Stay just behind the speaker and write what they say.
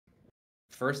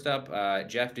first up,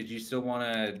 Jeff, did you still want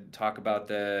to talk about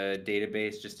the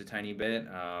database just a tiny bit?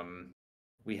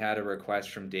 We had a request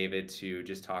from David to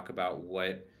just talk about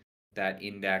what that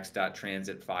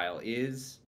index.transit file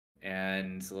is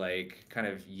and like kind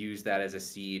of use that as a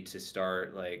seed to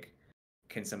start like,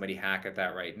 can somebody hack at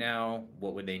that right now?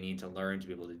 What would they need to learn to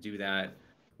be able to do that?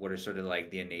 What are sort of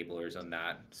like the enablers on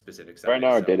that specific side? Right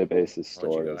now, our database is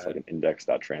stored as like an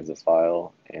index.transit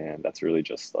file, and that's really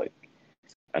just like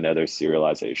another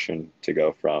serialization to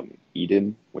go from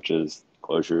Eden, which is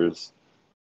closures,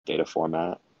 data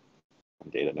format,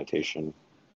 and data notation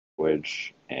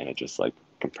language, and it just like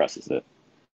compresses it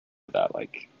that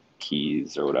like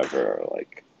keys or whatever are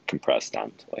like compressed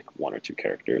down to like 1 or 2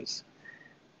 characters.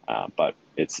 But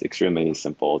it's extremely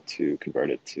simple to convert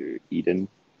it to Eden,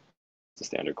 it's a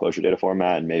standard closure data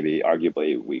format, and maybe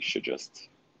arguably we should just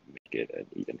make it an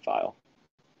Eden file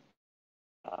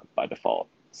by default.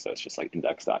 So it's just like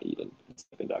index.eden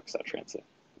instead of index.transit.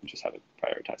 We just haven't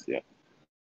prioritized yet.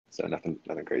 So nothing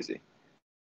crazy,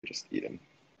 just Eden.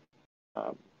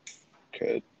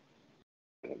 Could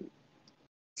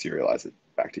serialize it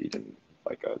back to Eden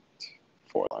like a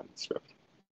 4-line script.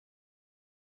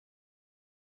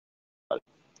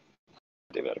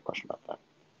 David had a question about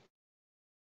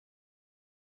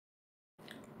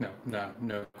that.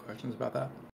 No questions about that.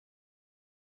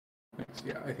 Thanks.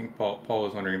 Yeah, I think Paul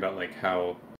was wondering about like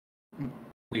how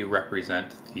we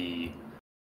represent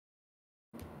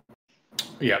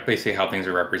basically how things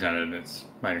are represented. And it's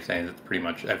my understanding that pretty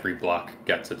much every block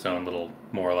gets its own little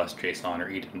more or less JSON or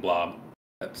Eden blob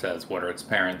that says what are its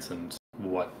parents and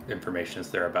what information is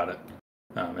there about it.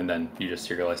 And then you just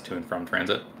serialize to and from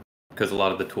transit. Because a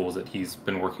lot of the tools that he's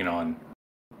been working on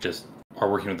just are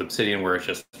working with Obsidian, where it's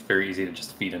just very easy to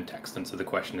just feed in text. And so the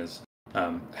question is,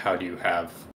 how do you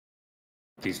have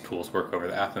these tools work over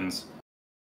the Athens?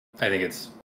 I think it's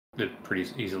a pretty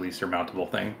easily surmountable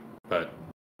thing, but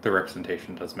the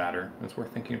representation does matter. It's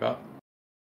worth thinking about.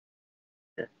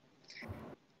 Sure.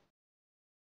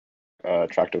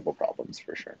 Tractable problems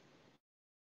for sure.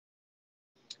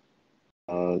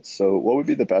 So what would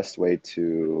be the best way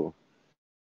to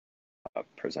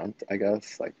present, I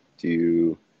guess? Like,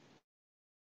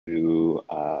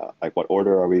 like what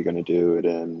order are we going to do it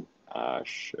in?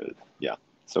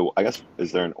 So I guess,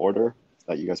 is there an order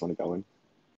that you guys want to go in?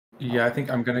 Yeah, I think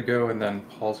I'm going to go and then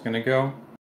Paul's going to go.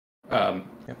 I'm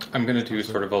going to do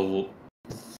sort of a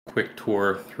quick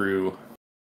tour through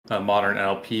modern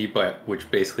NLP, but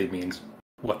which basically means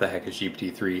what the heck is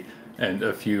GPT-3 and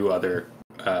a few other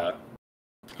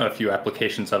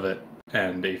applications of it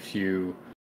and a few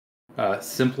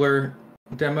simpler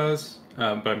demos,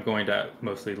 but I'm going to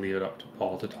mostly leave it up to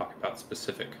Paul to talk about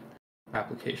specific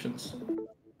applications.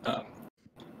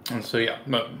 And so yeah,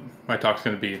 my talk's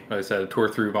going to be, as I said, a tour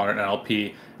through modern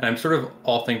NLP, and I'm sort of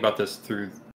all thinking about this through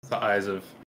the eyes of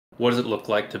what does it look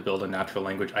like to build a natural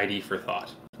language ID for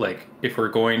thought? Like, if we're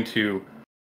going to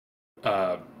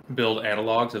build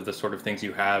analogs of the sort of things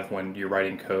you have when you're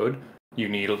writing code, you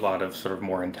need a lot of sort of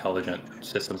more intelligent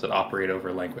systems that operate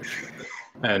over language.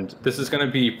 And this is going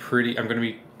to be I'm going to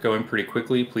be going pretty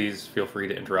quickly. Please feel free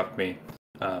to interrupt me,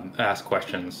 ask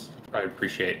questions. I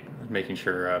appreciate making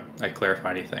sure I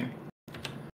clarify anything.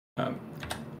 And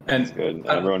that's good. And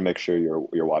everyone make sure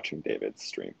you're watching David's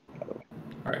stream, by the way.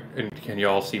 All right, and can you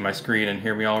all see my screen and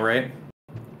hear me all right?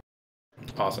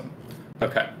 Awesome.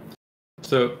 Okay.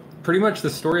 So pretty much the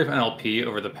story of NLP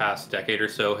over the past decade or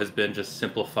so has been just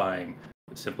simplifying.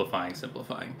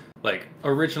 Like,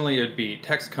 originally it'd be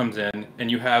text comes in and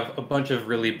you have a bunch of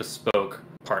really bespoke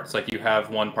parts. Like, you have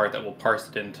one part that will parse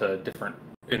it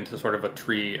into sort of a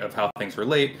tree of how things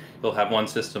relate. You'll have one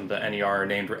system, the NER,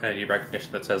 named entity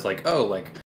recognition, that says like, oh,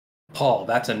 like Paul,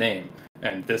 that's a name.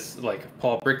 And this, like,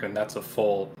 Paul Bricman, that's a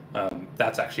full,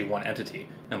 that's actually one entity.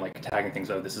 And like tagging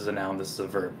things, oh, this is a noun, this is a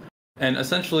verb. And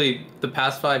essentially, the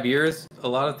past 5 years, a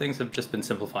lot of things have just been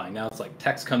simplifying. Now it's like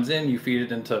text comes in, you feed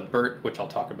it into BERT, which I'll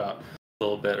talk about a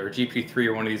little bit, or GPT-3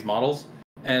 or one of these models,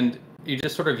 and you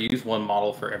just sort of use one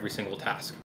model for every single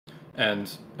task.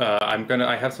 And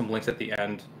I have some links at the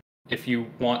end. If you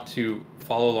want to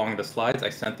follow along the slides, I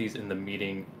sent these in the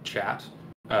meeting chat.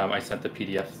 I sent the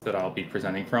PDF that I'll be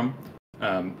presenting from.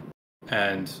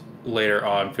 And later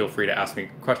on, feel free to ask me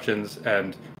questions.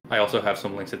 And I also have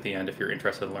some links at the end if you're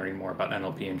interested in learning more about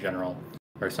NLP in general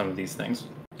or some of these things.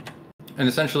 And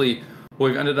essentially, what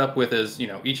we've ended up with is,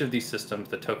 each of these systems,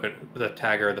 the token, the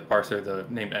tagger, the parser, the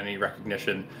named entity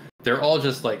recognition, they're all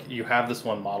just like, you have this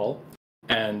one model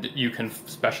and you can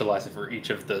specialize it for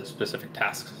each of the specific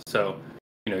tasks. So,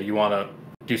 you want to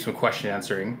do some question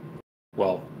answering.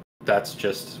 Well, that's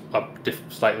just a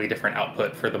slightly different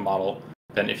output for the model.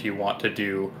 than if you want to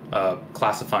do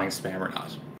classifying spam or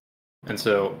not. And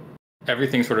so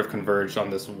everything sort of converged on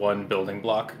this one building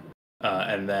block.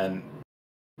 And then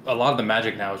a lot of the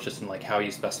magic now is just in like how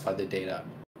you specify the data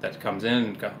that comes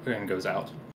in and goes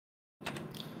out.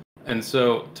 And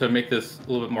so to make this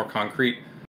a little bit more concrete,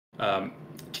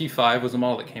 T5 was a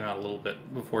model that came out a little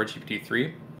bit before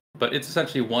GPT-3, but it's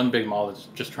essentially one big model that's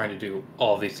just trying to do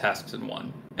all of these tasks in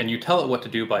one. And you tell it what to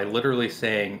do by literally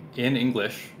saying in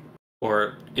English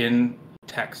or in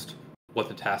text what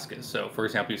the task is. So for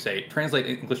example, you say, translate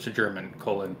English to German,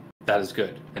 that is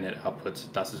good, and it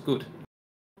outputs, das ist gut.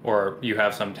 Or you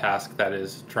have some task that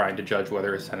is trying to judge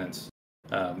whether a sentence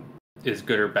is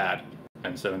good or bad.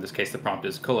 And so in this case, the prompt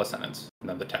is cola sentence, and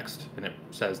then the text, and it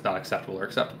says not acceptable or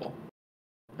acceptable.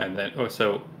 And then,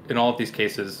 so in all of these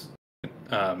cases,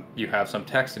 you have some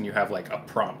text and you have like a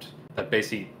prompt that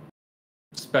basically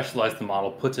specializes the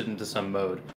model, puts it into some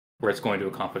mode where it's going to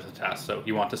accomplish the task. So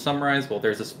you want to summarize, well,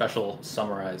 there's a special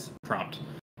summarize prompt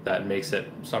that makes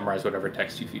it summarize whatever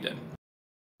text you feed in.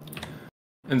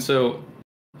 And so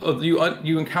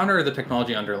you encounter the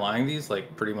technology underlying these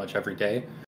like pretty much every day.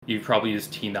 You've probably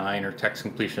used T9 or text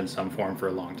completion in some form for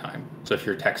a long time. So if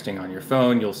you're texting on your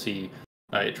phone, you'll see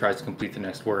it tries to complete the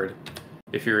next word.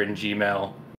 If you're in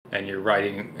Gmail and you're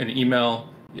writing an email,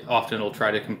 often it'll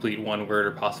try to complete one word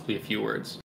or possibly a few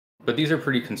words. But these are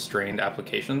pretty constrained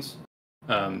applications.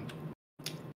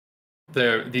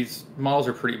 These models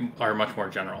are much more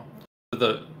general.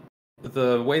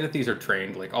 The way that these are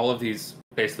trained, like all of these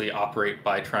basically operate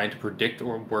by trying to predict a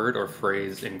word or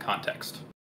phrase in context.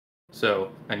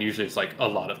 So, and usually it's like a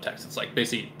lot of text. It's like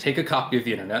basically take a copy of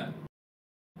the internet,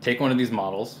 take one of these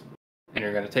models, and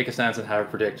you're going to take a sentence and have it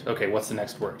predict, okay, what's the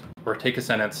next word? Or take a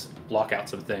sentence, block out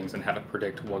some things, and have it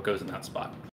predict what goes in that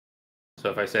spot. So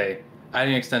if I say,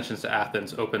 adding extensions to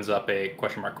Athens opens up a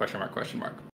question mark, question mark, question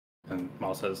mark. And the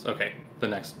model says, okay, the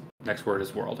next word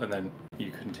is world, and then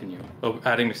you continue.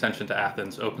 Adding extension to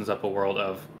Athens opens up a world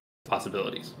of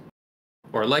possibilities.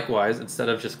 Or likewise, instead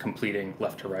of just completing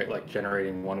left to right, like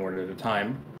generating one word at a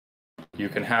time, you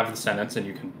can have the sentence and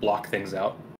you can block things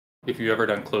out. If you've ever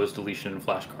done closed deletion in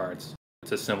flashcards,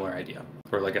 it's a similar idea.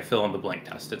 Or like a fill in the blank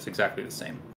test, it's exactly the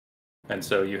same. And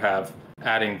so you have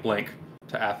adding blank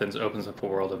to Athens opens up a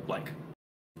world of blank.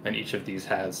 And each of these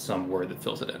has some word that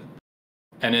fills it in.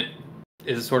 And it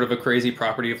is sort of a crazy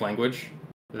property of language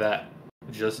that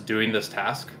just doing this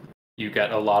task, you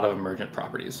get a lot of emergent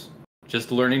properties.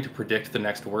 Just learning to predict the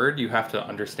next word, you have to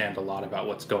understand a lot about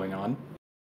what's going on.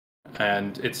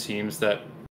 And it seems that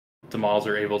the models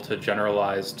are able to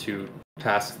generalize to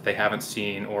tasks they haven't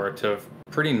seen or to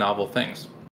pretty novel things.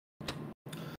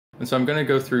 And so I'm going to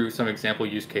go through some example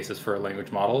use cases for a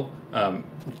language model.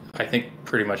 I think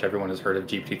pretty much everyone has heard of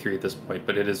GPT-3 at this point,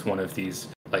 but it is one of these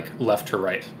like left to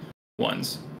right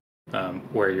ones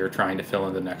where you're trying to fill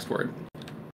in the next word.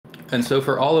 And so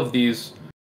for all of these,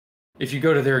 if you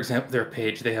go to their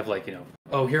page, they have like,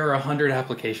 oh, here are 100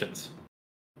 applications.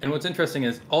 And what's interesting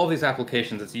is all of these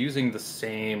applications, it's using the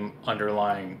same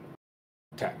underlying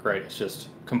tech, right? It's just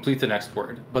complete the next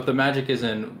word. But the magic is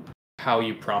in how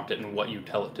you prompt it and what you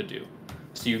tell it to do.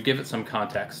 So you give it some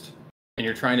context and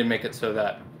you're trying to make it so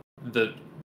that the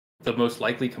most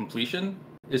likely completion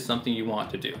is something you want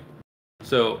to do.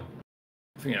 So,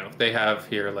 they have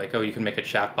here like, oh, you can make a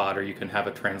chatbot or you can have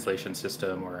a translation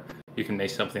system or you can make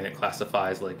something that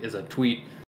classifies like, is a tweet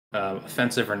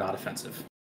offensive or not offensive?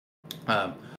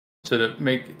 So to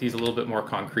make these a little bit more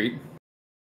concrete,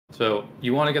 so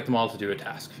you want to get the model to do a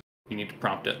task. You need to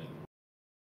prompt it.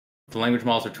 The language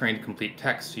models are trained to complete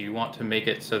text, so you want to make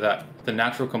it so that the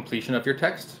natural completion of your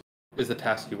text is the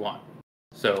task you want.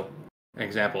 So, an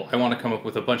example, I want to come up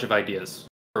with a bunch of ideas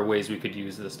for ways we could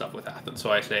use this stuff with Athens.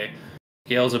 So I say,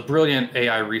 Gail's a brilliant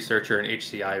AI researcher and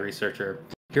HCI researcher.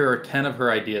 Here are 10 of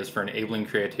her ideas for enabling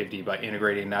creativity by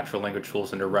integrating natural language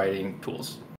tools into writing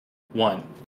tools. 1,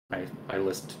 I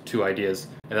list 2 ideas,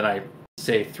 and then I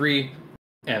say 3,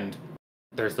 and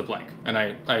there's the blank. And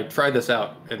I tried this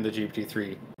out in the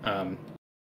GPT-3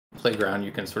 playground.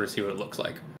 You can sort of see what it looks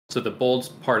like. So the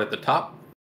bold part at the top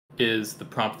is the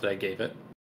prompt that I gave it.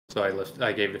 So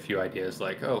I gave it a few ideas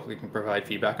like, oh, we can provide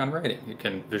feedback on writing. You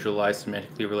can visualize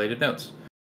semantically related notes.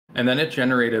 And then it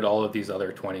generated all of these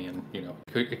other 20, and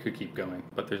it could keep going,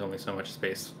 but there's only so much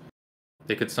space.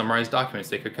 They could summarize documents.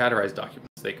 They could categorize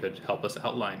documents. They could help us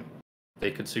outline.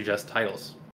 They could suggest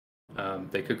titles.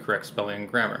 They could correct spelling and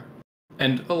grammar.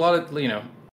 And a lot of,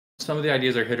 some of the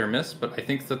ideas are hit or miss, but I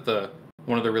think that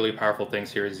one of the really powerful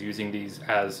things here is using these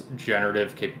as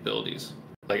generative capabilities.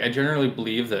 Like, I generally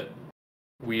believe that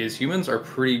we as humans are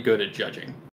pretty good at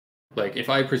judging. Like, if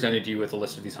I presented you with a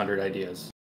list of these 100 ideas,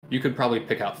 you could probably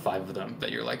pick out 5 of them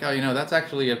that you're like, oh, that's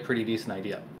actually a pretty decent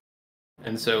idea.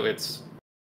 And so it's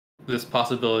this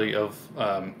possibility of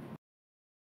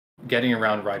getting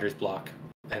around writer's block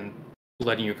and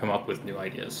letting you come up with new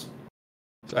ideas.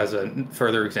 So as a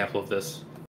further example of this,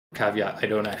 caveat, I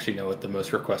don't actually know what the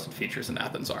most requested features in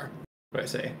Athens are. But I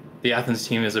say, the Athens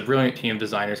team is a brilliant team of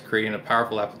designers creating a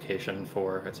powerful application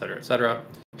for et cetera, et cetera.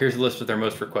 Here's a list of their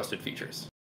most requested features.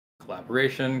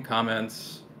 Collaboration,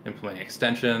 comments, implementing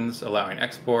extensions, allowing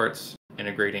exports,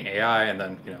 integrating AI, and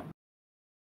then,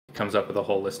 it comes up with a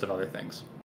whole list of other things.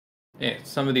 And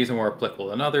some of these are more applicable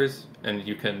than others, and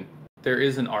there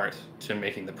is an art to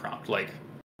making the prompt. Like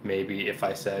maybe if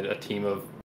I said a team of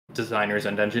designers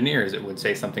and engineers, it would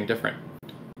say something different.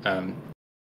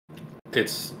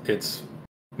 It's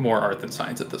more art than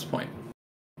science at this point.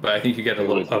 But I think you get a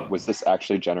little... Was this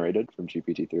actually generated from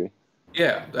GPT-3?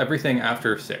 Yeah, everything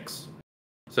after 6.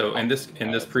 So in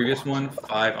this previous one,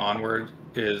 5 onward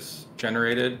is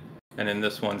generated, and in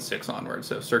this one, 6 onward.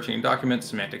 So searching documents,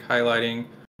 semantic highlighting,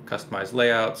 customized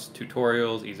layouts,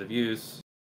 tutorials, ease of use,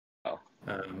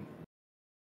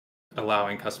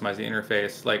 allowing customizing the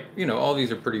interface. Like, all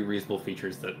these are pretty reasonable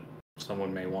features that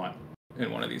someone may want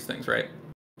in one of these things, right?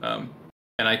 And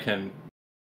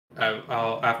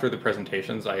I'll after the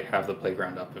presentations, I have the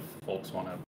playground up if folks want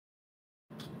to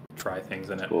try things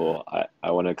in it. Cool.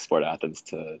 I want to export Athens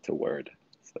to Word.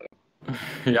 So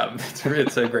yeah,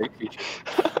 it's a great feature.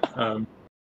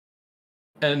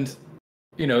 And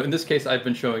in this case, I've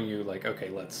been showing you like, okay,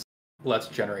 let's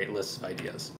generate lists of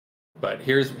ideas. But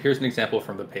here's an example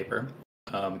from the paper.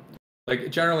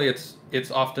 Like generally,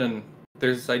 it's often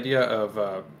there's this idea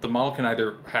of the model can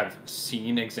either have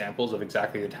seen examples of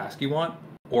exactly the task you want,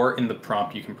 or in the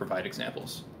prompt you can provide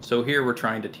examples. So here we're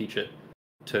trying to teach it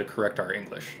to correct our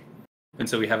English. And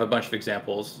so we have a bunch of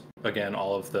examples. Again,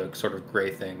 all of the sort of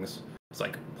gray things. It's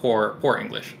like poor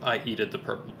English. I eated the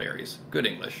purple berries. Good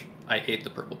English. I ate the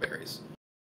purple berries.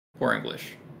 Poor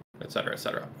English, et cetera, et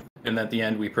cetera. And then at the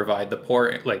end, we provide the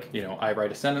poor, like, I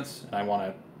write a sentence and I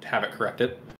want to have it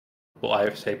corrected. Well,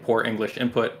 I say poor English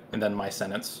input and then my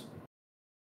sentence,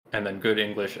 and then good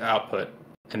English output,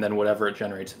 and then whatever it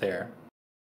generates there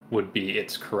would be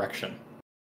its correction.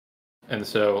 And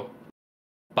so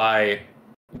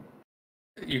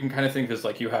you can kind of think of this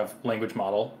like you have language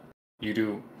model,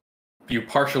 you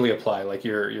partially apply, like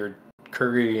you're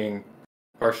querying,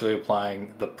 partially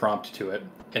applying the prompt to it,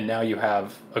 and now you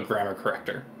have a grammar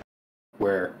corrector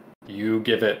where you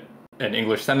give it an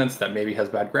English sentence that maybe has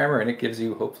bad grammar, and it gives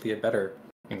you hopefully a better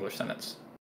English sentence.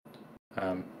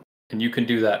 And you can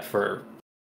do that for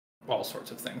all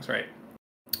sorts of things, right?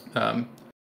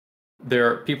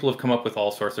 People have come up with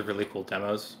all sorts of really cool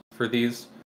demos for these.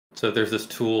 So there's this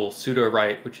tool,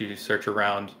 pseudo-write, which you search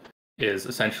around, is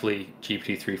essentially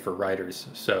GPT-3 for writers.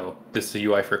 So this is a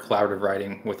UI for collaborative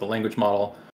writing with a language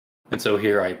model. And so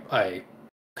here I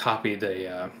copied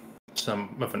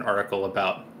some of an article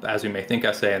about As We May Think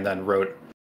essay, and then wrote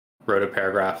a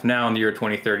paragraph. Now in the year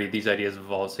 2030, these ideas have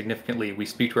evolved significantly. We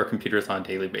speak to our computers on a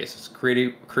daily basis.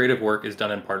 Creative work is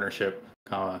done in partnership,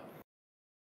 and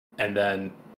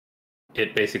then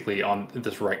it basically, on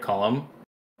this right column,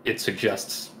 it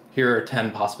suggests, here are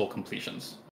 10 possible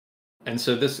completions. And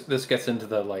so this gets into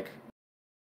the like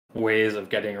ways of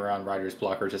getting around writer's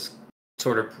block, or just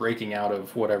sort of breaking out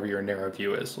of whatever your narrow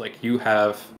view is. Like you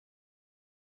have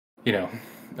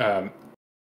a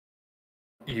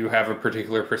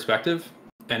particular perspective,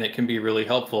 and it can be really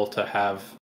helpful to have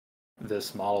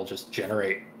this model just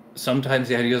generate. Sometimes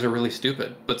the ideas are really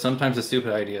stupid, but sometimes the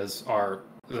stupid ideas are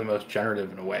the most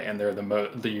generative in a way, and they're the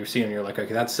most that you see and you're like,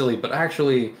 okay, that's silly, but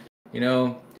actually,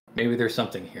 maybe there's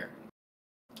something here.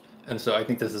 And so I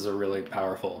think this is a really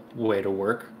powerful way to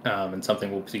work, and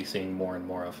something we'll be seeing more and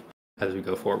more of as we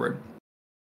go forward.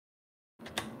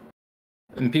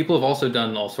 And people have also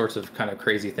done all sorts of kind of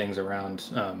crazy things around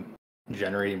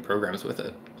generating programs with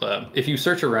it. If you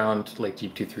search around like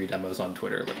GPT-3 demos on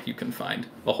Twitter, like you can find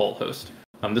a whole host.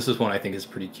 This is one I think is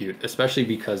pretty cute, especially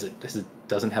because it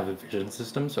doesn't have a vision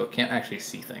system, so it can't actually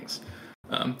see things.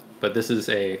 But this is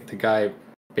the guy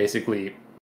basically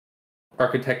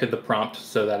architected the prompt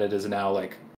so that it is now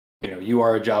like, you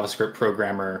are a JavaScript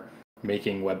programmer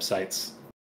making websites.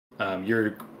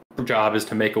 Your job is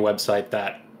to make a website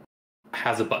that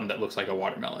has a button that looks like a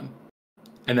watermelon.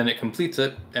 And then it completes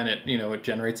it, and it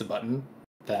generates a button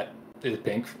that is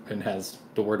pink and has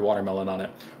the word watermelon on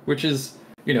it, which is,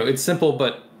 it's simple,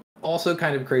 but also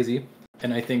kind of crazy.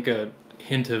 And I think a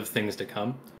hint of things to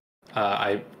come.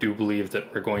 I do believe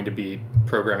that we're going to be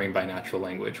programming by natural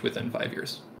language within 5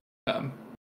 years.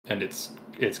 And it's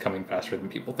coming faster than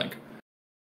people think.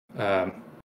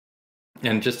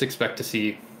 And just expect to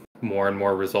see more and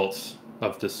more results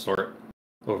of this sort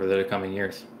over the coming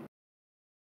years.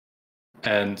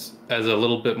 And as a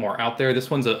little bit more out there, this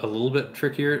one's a little bit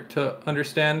trickier to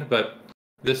understand, but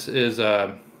this is,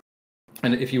 and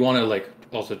if you want to like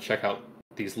also check out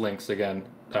these links again,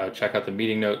 check out the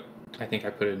meeting note. I think I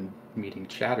put in meeting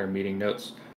chat or meeting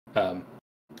notes.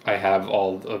 I have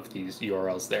all of these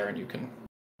URLs there, and you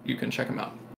can check them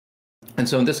out. And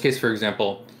so in this case, for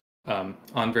example,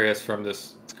 Andreas from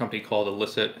this company called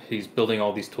Elicit, he's building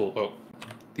all these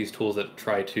tools that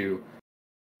try to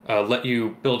let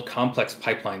you build complex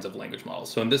pipelines of language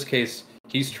models. So in this case,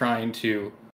 he's trying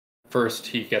to, first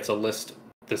he gets a list.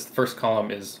 This first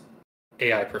column is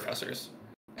AI professors.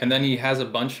 And then he has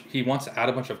he wants to add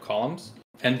a bunch of columns,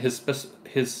 and his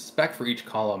spec for each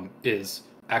column is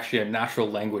actually a natural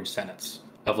language sentence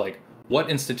of like, what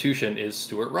institution is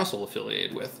Stuart Russell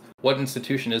affiliated with? What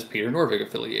institution is Peter Norvig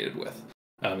affiliated with?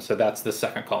 So that's the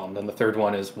second column. Then the third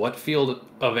one is, what field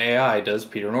of AI does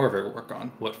Peter Norvig work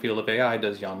on? What field of AI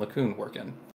does Jan LeCun work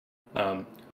in?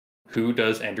 Who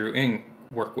does Andrew Ng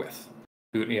work with?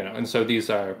 Who, and so these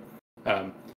are,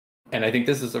 and I think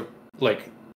this is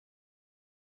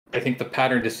I think the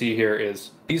pattern to see here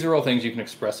is these are all things you can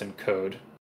express in code.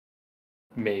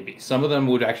 Maybe some of them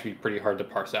would actually be pretty hard to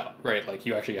parse out, right? Like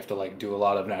you actually have to like do a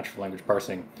lot of natural language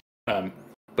parsing.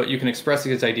 But you can express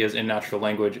these ideas in natural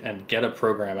language and get a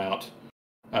program out.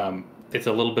 It's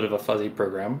a little bit of a fuzzy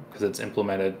program because it's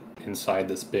implemented inside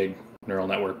this big neural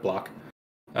network block.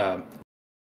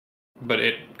 But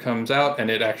it comes out and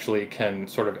it actually can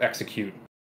sort of execute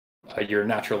your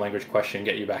natural language question,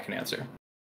 get you back an answer.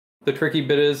 The tricky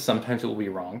bit is sometimes it will be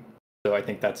wrong. So I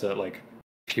think that's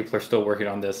people are still working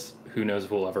on this. Who knows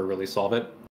if we'll ever really solve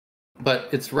it. But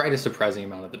it's right a surprising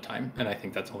amount of the time. And I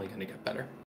think that's only going to get better.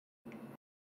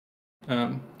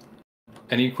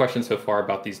 Any questions so far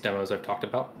about these demos I've talked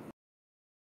about?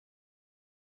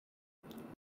 All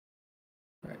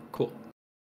right, cool.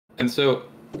 And so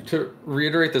to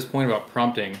reiterate this point about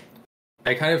prompting,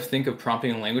 I kind of think of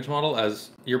prompting a language model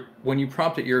as when you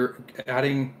prompt it, you're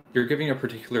giving a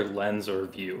particular lens or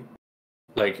view.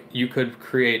 Like you could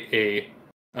create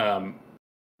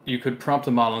you could prompt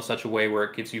the model in such a way where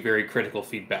it gives you very critical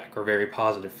feedback or very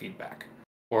positive feedback,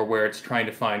 or where it's trying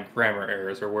to find grammar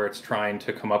errors, or where it's trying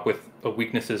to come up with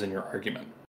weaknesses in your argument.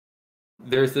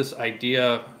 There's this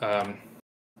idea,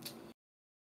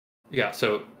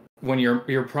 so when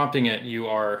you're prompting it, you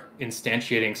are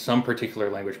instantiating some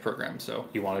particular language program. So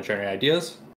you want to generate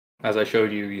ideas. As I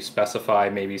showed you, you specify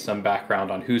maybe some background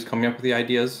on who's coming up with the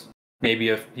ideas. Maybe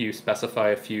if you specify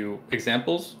a few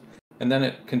examples, and then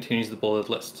it continues the bullet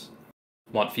lists.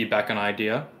 Want feedback on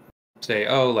idea? Say,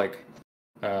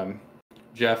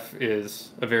 Jeff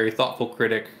is a very thoughtful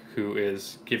critic who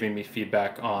is giving me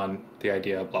feedback on the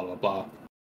idea, blah, blah, blah.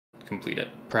 Complete it,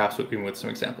 perhaps even with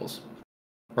some examples.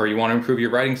 Or you want to improve your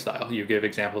writing style. You give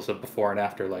examples of before and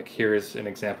after, like here's an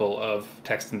example of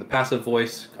text in the passive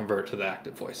voice, convert to the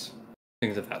active voice.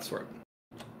 Things of that sort.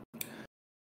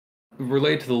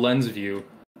 Related to the lens view,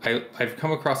 I've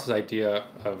come across this idea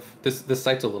of, this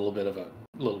site's a little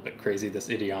bit crazy, this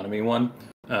idionomy one.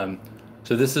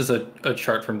 So this is a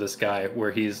chart from this guy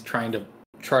where he's trying to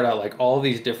chart out like all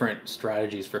these different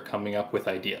strategies for coming up with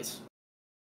ideas.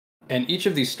 And each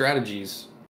of these strategies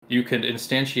you can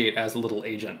instantiate as a little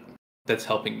agent that's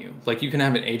helping you. Like you can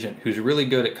have an agent who's really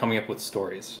good at coming up with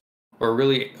stories, or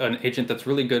really an agent that's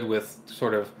really good with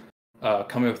sort of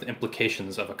coming up with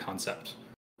implications of a concept,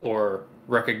 or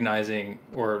recognizing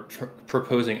or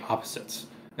proposing opposites.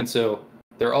 And so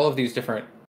there are all of these different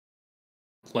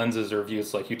lenses or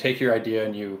views. Like you take your idea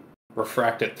and you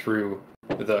refract it through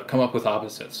the come up with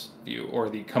opposites view, or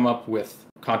the come up with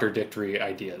contradictory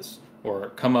ideas, or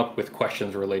come up with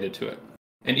questions related to it.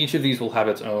 And each of these will have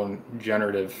its own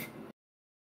generative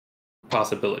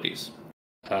possibilities.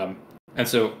 And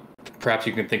so perhaps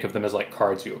you can think of them as like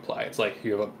cards you apply. It's like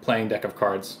you have a playing deck of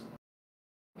cards,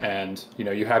 and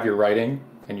you have your writing,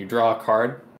 and you draw a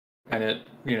card, and it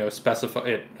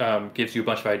gives you a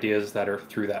bunch of ideas that are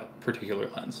through that particular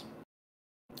lens.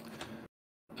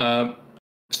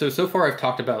 So far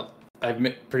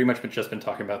I've pretty much just been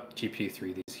talking about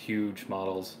GPT-3, these huge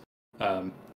models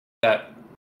that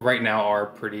right now are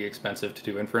pretty expensive to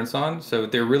do inference on. So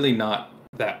they're really not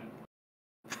that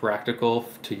practical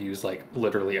to use like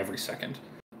literally every second.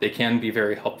 They can be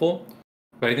very helpful,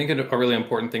 but I think a really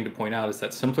important thing to point out is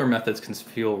that simpler methods can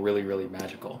feel really, really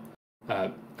magical.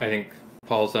 I think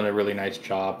Paul's done a really nice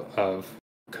job of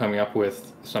coming up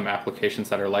with some applications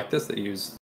that are like this, that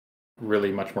use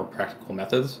really much more practical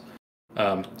methods.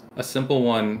 A simple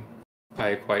one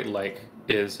I quite like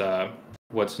is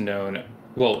what's known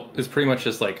Well, it's pretty much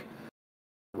just like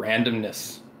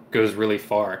randomness goes really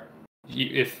far.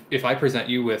 If I present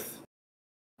you with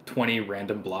 20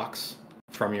 random blocks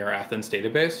from your Athens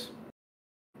database,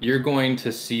 you're going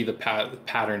to see the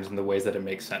patterns in the ways that it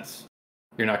makes sense.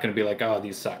 You're not going to be like, oh,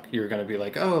 these suck. You're going to be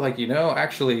like, oh, like,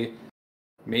 actually,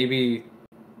 maybe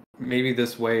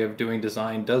this way of doing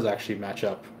design does actually match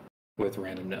up with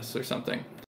randomness or something.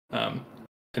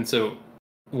 And so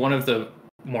one of the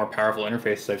more powerful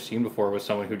interfaces I've seen before was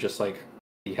someone who just like,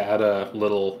 he had a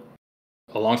little,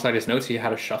 alongside his notes, he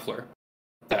had a shuffler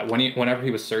that whenever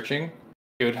he was searching,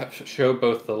 it would show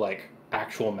both the like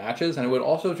actual matches, and it would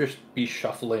also just be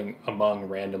shuffling among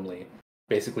randomly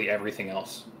basically everything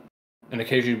else. And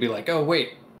occasionally be like, oh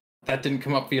wait, that didn't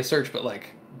come up via search, but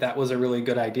like that was a really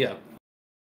good idea.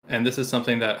 And this is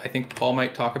something that I think Paul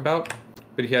might talk about,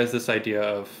 but he has this idea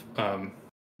of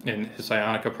in his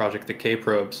Psionica project, the K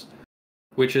probes,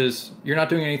 which is you're not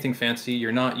doing anything fancy.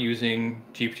 You're not using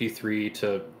GPT-3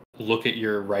 to look at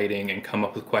your writing and come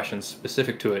up with questions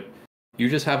specific to it. You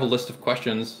just have a list of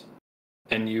questions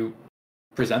and you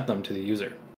present them to the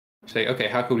user. Say, okay,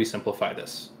 how could we simplify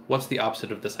this? What's the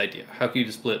opposite of this idea? How can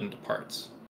you split it into parts?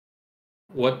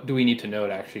 What do we need to know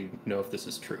to actually know if this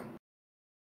is true?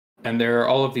 And there are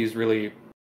all of these really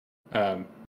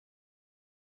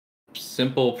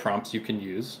simple prompts you can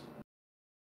use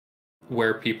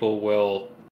where people will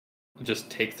just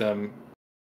take them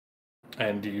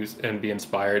and use and be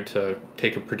inspired to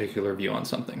take a particular view on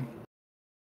something.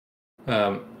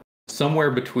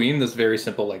 Somewhere between this very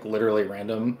simple, like literally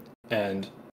random, and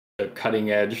the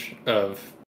cutting edge of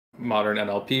modern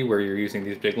NLP, where you're using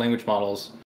these big language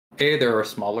models, there are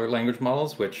smaller language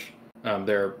models, which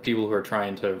there are people who are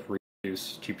trying to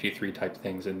reduce GPT-3 type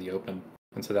things in the open.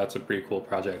 And so that's a pretty cool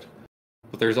project.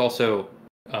 But there's also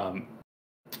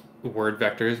word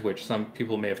vectors, which some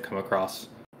people may have come across.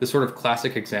 This sort of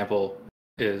classic example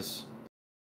is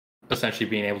essentially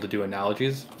being able to do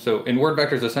analogies. So in word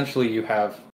vectors, essentially you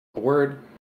have a word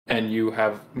and you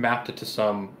have mapped it to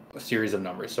some series of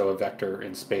numbers, so a vector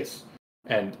in space.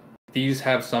 And these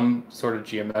have some sort of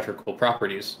geometrical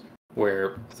properties,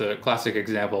 where the classic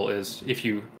example is if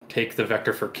you take the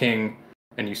vector for king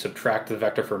and you subtract the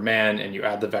vector for man and you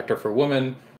add the vector for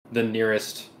woman, the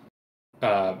nearest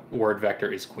word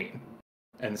vector is queen.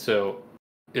 And so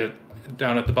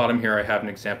down at the bottom here, I have an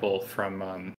example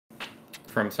from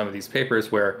some of these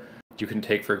papers where you can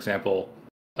take, for example,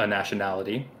 a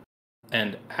nationality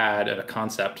and add a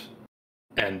concept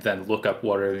and then look up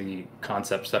what are the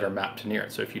concepts that are mapped to near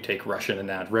it. So if you take Russian and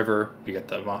add river, you get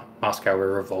the Moscow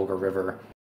River, Volga River.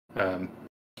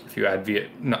 If you add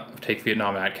take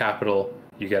Vietnam and add capital,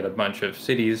 you get a bunch of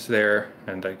cities there,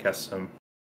 and I guess some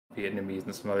Vietnamese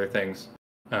and some other things.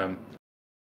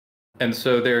 And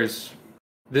so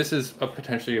this is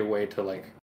potentially a way to like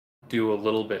do a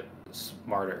little bit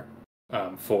smarter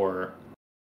for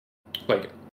like,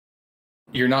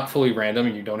 you're not fully random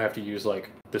and you don't have to use like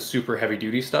the super heavy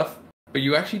duty stuff, but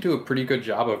you actually do a pretty good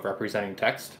job of representing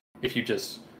text if you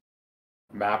just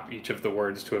map each of the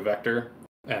words to a vector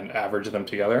and average them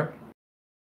together.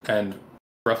 And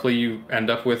roughly you end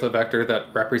up with a vector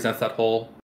that represents that whole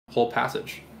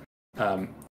passage. And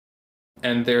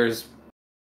there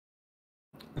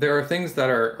are things that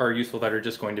are useful that are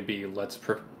just going to be, let's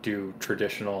do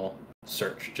traditional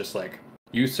search. Just like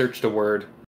you searched a word,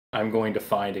 I'm going to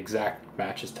find exact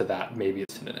matches to that, maybe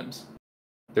it's synonyms.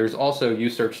 There's also, you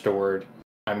searched a word,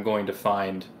 I'm going to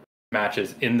find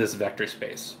matches in this vector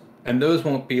space. And those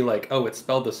won't be like, oh, it's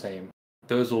spelled the same.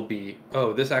 Those will be,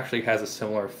 oh, this actually has a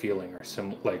similar feeling or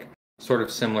sort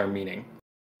of similar meaning.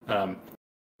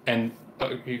 And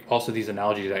also these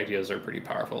analogy ideas are pretty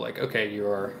powerful. Like, okay,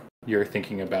 you're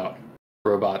thinking about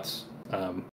robots.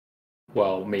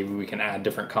 Well, maybe we can add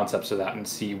different concepts to that and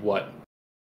see what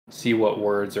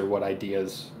words or what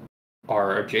ideas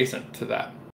are adjacent to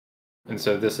that. And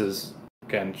so this is,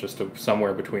 again, just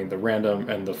somewhere between the random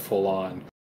and the full-on,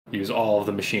 use all of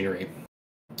the machinery.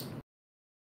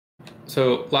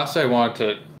 So lastly, I wanted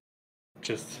to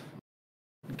just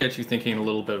get you thinking a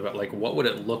little bit about like, what would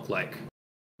it look like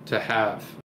to have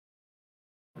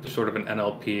sort of an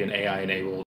NLP and AI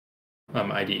enabled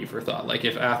IDE for thought? Like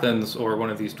if Athens or one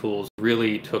of these tools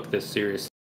really took this seriously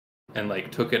and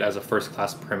like took it as a first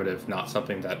class primitive, not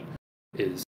something that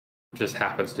just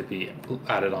happens to be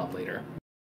added on later.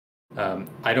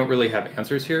 I don't really have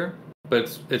answers here,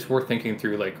 but it's worth thinking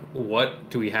through, like, what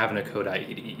do we have in a code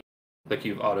IDE? Like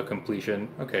you have auto completion.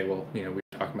 Okay, well, we're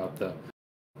talking about the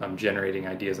generating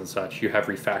ideas and such. You have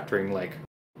refactoring, like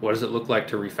what does it look like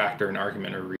to refactor an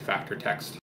argument or refactor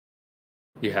text?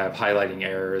 You have highlighting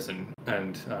errors and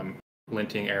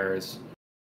linting errors.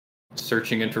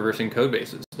 searching and traversing code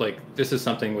bases. Like this is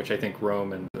something which I think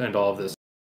Rome and all of this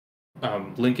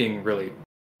linking really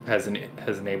has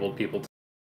enabled people to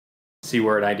see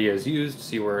where an idea is used,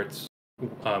 see where it's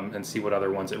and see what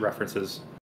other ones it references.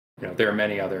 You know, there are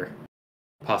many other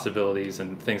possibilities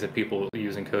and things that people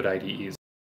use in code IDEs.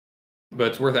 But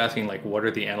it's worth asking, like, what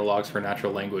are the analogs for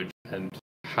natural language and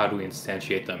how do we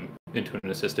instantiate them into an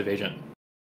assistive agent?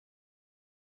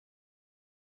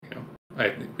 You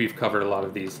know, we've covered a lot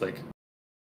of these, like,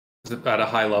 at a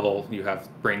high level, you have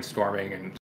brainstorming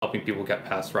and helping people get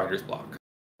past writer's block.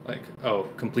 Like, oh,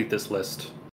 complete this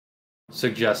list.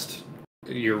 Suggest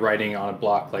you're writing on a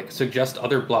block, like suggest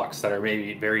other blocks that are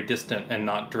maybe very distant and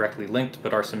not directly linked,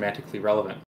 but are semantically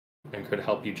relevant and could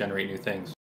help you generate new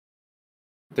things.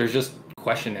 There's just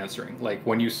question answering. Like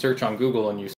when you search on Google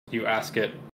and you ask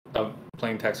it a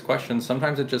plain text question,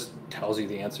 sometimes it just tells you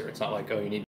the answer. It's not like, oh, you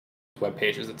need web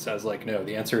pages. It says like, no,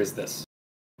 the answer is this.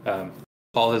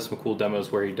 Paul has some cool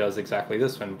demos where he does exactly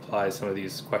this and applies some of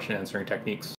these question answering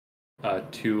techniques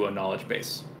to a knowledge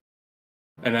base.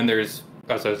 And then there's,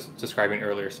 as I was describing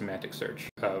earlier, semantic search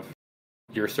of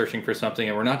you're searching for something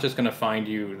and we're not just going to find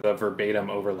you the verbatim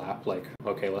overlap, like,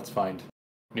 okay, let's find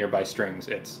nearby strings.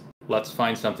 It's let's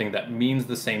find something that means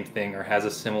the same thing or has a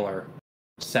similar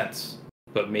sense,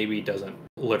 but maybe doesn't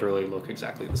literally look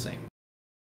exactly the same.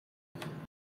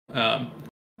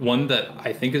 One that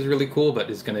I think is really cool, but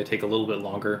is going to take a little bit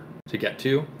longer to get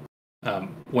to.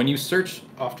 When you search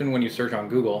on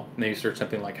Google, and then you search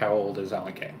something like how old is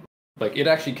Alan Kay? Like it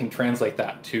actually can translate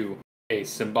that to a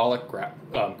symbolic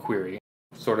query,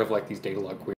 sort of like these data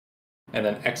log queries, and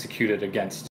then execute it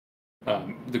against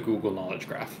the Google Knowledge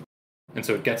Graph. And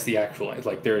so it gets the actual,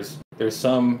 like there's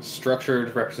some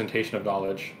structured representation of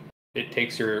knowledge. It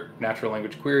takes your natural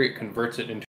language query, it converts it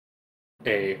into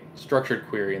a structured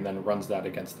query, and then runs that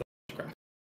against the knowledge graph.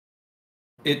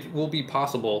 It will be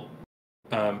possible,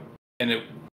 and it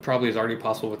probably is already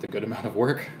possible with a good amount of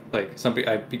work. Like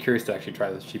I'd be curious to actually try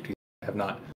this GP. I have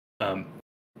not.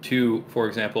 To, for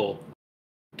example,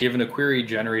 given a query,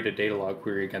 generate a data log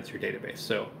query against your database.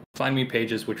 So find me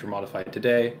pages which were modified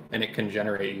today, and it can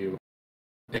generate you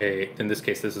in this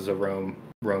case, this is a Rome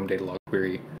data log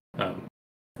query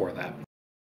for that.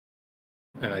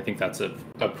 And I think that's a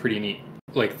pretty neat,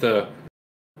 like the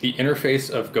interface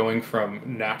of going from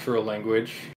natural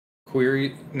language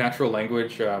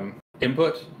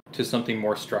input to something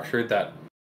more structured that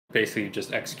basically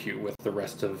just execute with the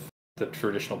rest of the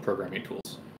traditional programming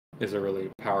tools is a really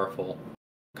powerful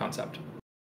concept.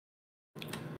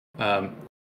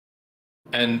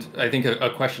 And I think a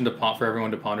question for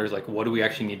everyone to ponder is like, what do we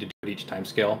actually need to do at each time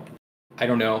scale? I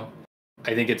don't know.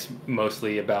 I think it's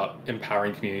mostly about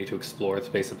empowering community to explore the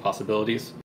space of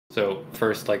possibilities. So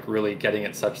first, like really getting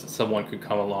it such that someone could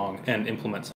come along and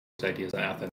implement some of these ideas in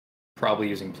Athens, probably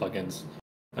using plugins.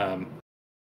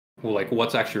 Like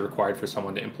what's actually required for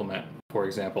someone to implement, for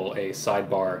example, a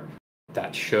sidebar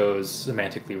that shows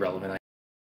semantically relevant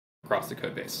ideas across the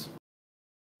code base.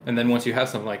 And then once you have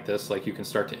something like this, like you can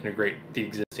start to integrate the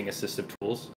existing assistive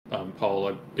tools.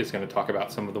 Paul is going to talk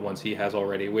about some of the ones he has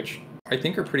already, which I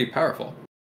think are pretty powerful.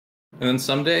 And then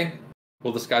someday,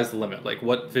 well, the sky's the limit. Like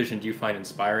what vision do you find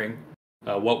inspiring?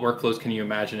 What workflows can you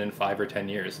imagine in 5 or 10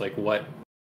 years? Like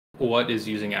what is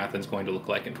using Athens going to look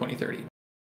like in 2030?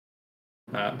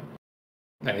 I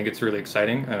think it's really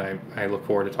exciting, and I look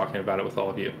forward to talking about it with all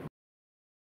of you.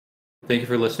 Thank you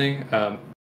for listening.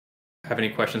 Have any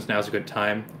questions, now's a good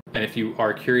time. And if you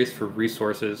are curious for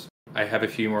resources, I have a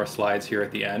few more slides here at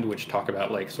the end which talk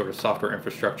about like sort of software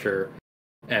infrastructure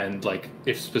and like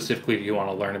if specifically you want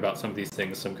to learn about some of these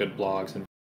things, some good blogs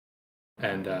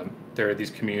and there are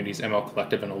these communities, ML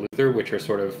Collective and Eleuther, which are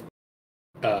sort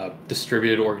of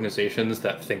distributed organizations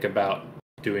that think about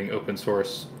doing open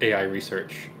source AI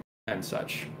research and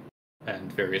such,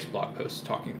 and various blog posts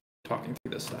talking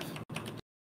through this stuff.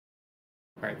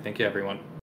 All right, thank you everyone.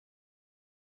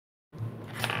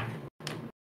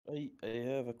 I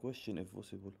have a question, if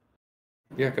possible.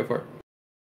 Yeah, go for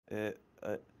it.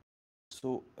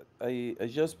 So I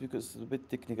just, because it's a bit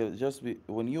technical,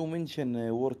 when you mention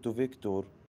word to vector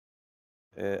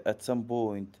at some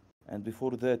point, and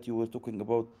before that you were talking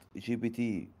about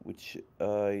GPT, which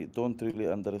I don't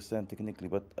really understand technically,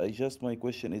 but my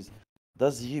question is,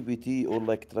 does GPT or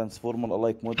like transformer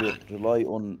alike model rely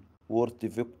on word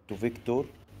to vector?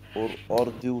 Or are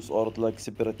those like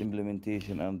separate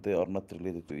implementation and they are not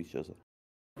related to each other?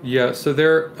 Yeah, so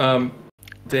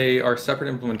they are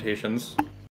separate implementations.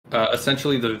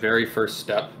 Essentially, the very first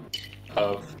step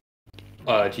of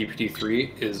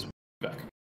GPT-3 is vec.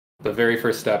 The very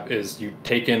first step is you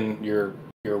take in your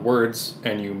words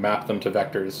and you map them to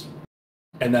vectors,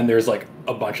 And then there's like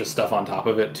a bunch of stuff on top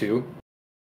of it too.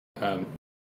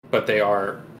 But they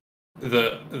are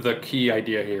the key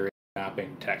idea here is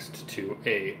mapping text to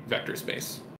a vector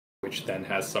space, which then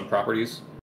has some properties.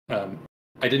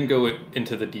 I didn't go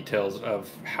into the details of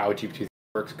how GPT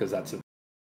works because that's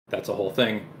a whole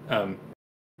thing.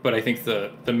 But I think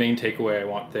the main takeaway I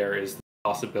want there is the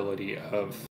possibility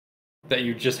of that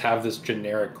you just have this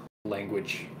generic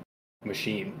language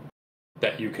machine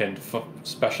that you can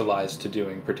specialize to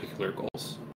doing particular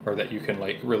goals, or that you can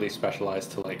like really specialize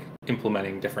to like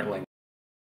implementing different languages.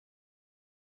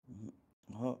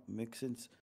 Makes sense.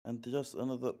 And just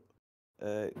another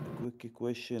quick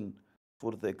question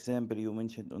for the example you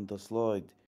mentioned on the slide.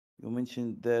 You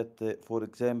mentioned that, for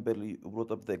example, you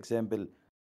brought up the example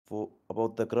for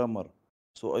about the grammar.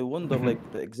 So I wonder,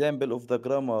 like the example of the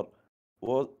grammar,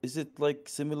 is it like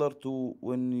similar to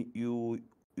when you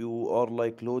are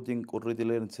like loading already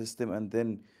learned system and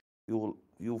then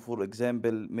you for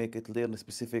example make it learn a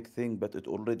specific thing, but it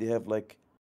already have like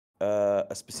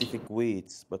a specific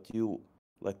weights, but you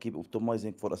like keep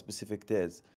optimizing for a specific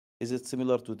task. Is it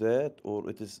similar to that, or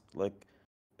it is like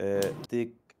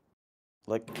take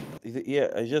like yeah?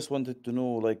 I just wanted to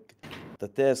know like the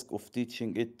task of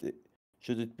teaching it.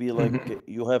 Should it be like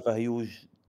you have a huge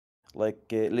like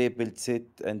labeled set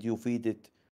and you feed it,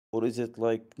 or is it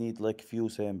like need like few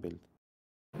samples?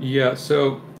 Yeah,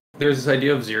 so there's this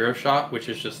idea of zero shot, which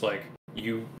is just like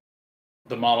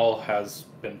the model has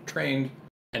been trained,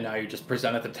 and now you just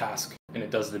present it the task, and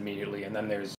it does it immediately. And then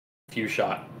there's few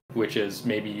shot, which is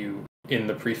maybe you, in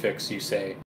the prefix, you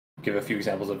say, give a few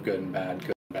examples of good and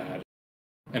bad,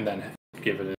 and then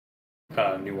give it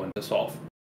a new one to solve.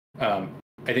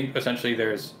 I think essentially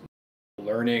there's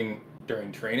learning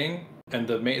during training, and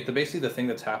basically the thing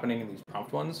that's happening in these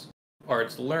prompt ones are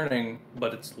it's learning,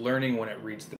 but it's learning when it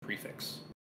reads the prefix.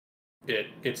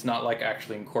 It's not like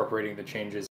actually incorporating the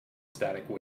changes in static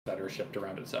weights that are shipped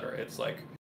around, etc. It's like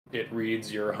it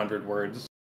reads your 100 words,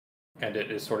 and it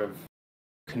is sort of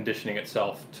conditioning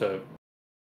itself to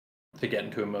get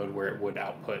into a mode where it would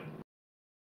output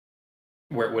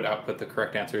the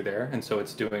correct answer there, and so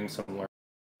it's doing some learning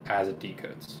as it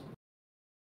decodes.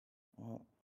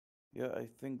 Yeah, I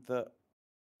think that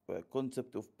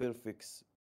concept of perfects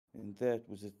in that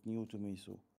was it new to me.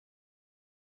 So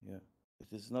yeah,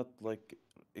 it is not like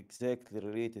exactly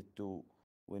related to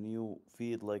when you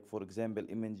feed like for example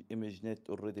ImageNet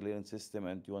already learned system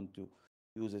and you want to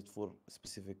use it for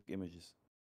specific images.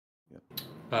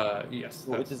 Yeah. Yes.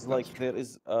 So it is like there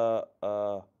is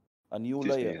a new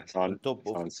Excuse layer me, Hassan. on top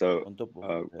of Hassan, so on top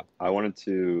of that. I wanted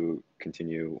to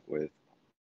continue with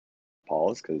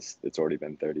Paul's because it's already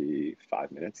been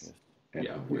 35 minutes, Yes. and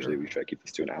Yeah, usually we try to keep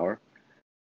this to an hour.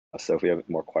 So if we have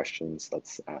more questions,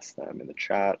 let's ask them in the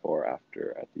chat or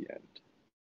after at the end.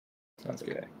 Sounds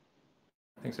good.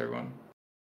 Thanks, everyone.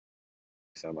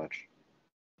 Thanks so much.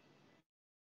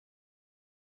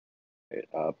 Okay,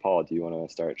 Paul, do you want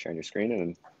to start sharing your screen?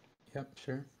 And Yep,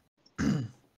 sure.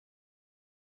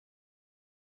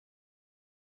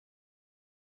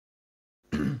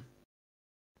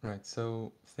 Right,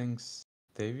 so thanks,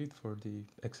 David, for the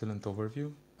excellent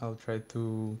overview. I'll try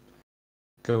to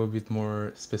go a bit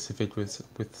more specific with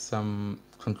some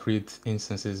concrete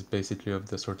instances, basically, of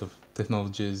the sort of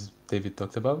technologies David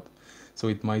talked about. So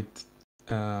it might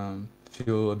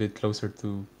feel a bit closer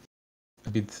to a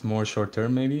bit more short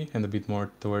term, maybe, and a bit more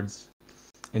towards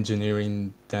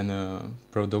engineering than a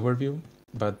broad overview.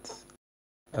 But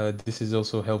this is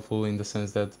also helpful in the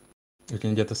sense that you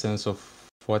can get a sense of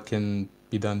what can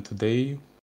be done today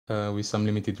with some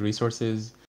limited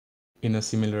resources in a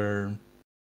similar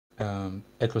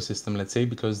ecosystem, let's say,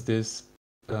 because this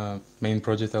main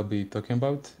project I'll be talking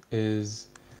about is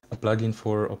a plugin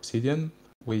for Obsidian,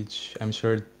 which I'm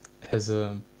sure has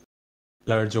a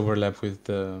large overlap with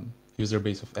the user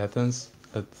base of Athens,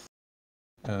 at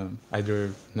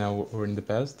either now or in the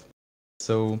past.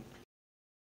 So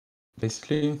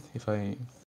basically, if I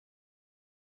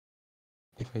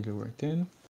go right in,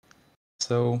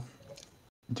 so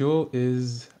Duo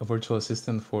is a virtual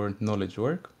assistant for knowledge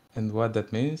work, and what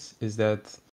that means is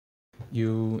that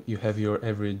you have your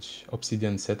average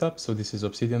Obsidian setup. So this is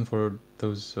Obsidian, for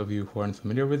those of you who aren't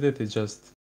familiar with it. It's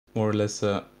just more or less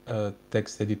a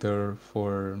text editor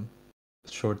for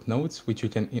short notes, which you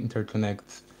can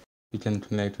interconnect. You can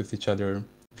connect with each other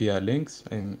via links.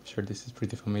 I'm sure this is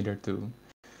pretty familiar to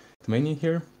many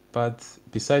here. But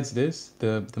besides this,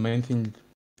 the main thing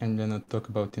I'm going to talk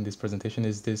about in this presentation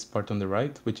is this part on the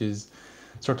right, which is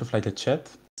sort of like a chat.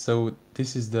 So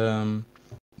this is the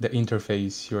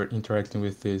interface you're interacting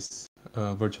with this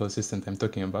virtual assistant I'm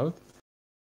talking about.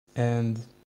 And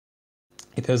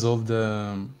it has all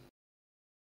the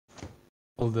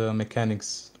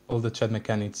mechanics, all the chat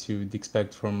mechanics you'd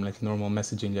expect from like normal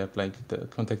messaging app, like the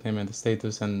contact name and the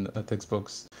status and a text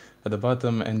box at the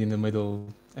bottom, and in the middle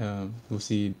we'll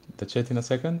see the chat in a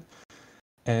second.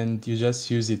 And you just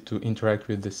use it to interact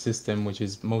with the system, which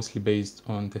is mostly based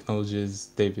on technologies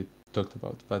David talked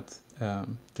about, but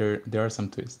there are some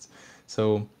twists.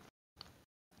 So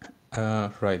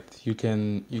right, you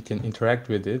can interact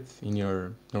with it in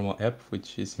your normal app,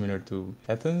 which is similar to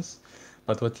Athens,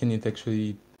 but what can it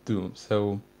actually do?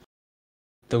 So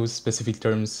those specific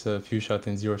terms, few shot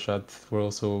and zero shot, were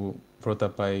also brought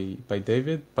up by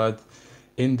David, but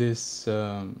in this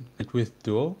like with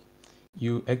Dual,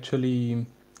 you actually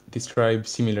describe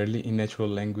similarly in natural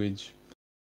language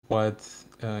what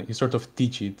you sort of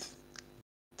teach it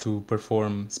to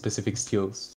perform specific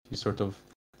skills. You sort of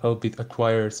help it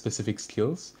acquire specific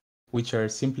skills, which are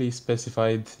simply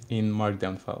specified in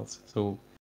Markdown files. So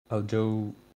I'll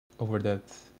go over that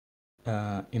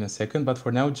in a second, but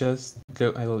for now,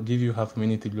 I'll give you half a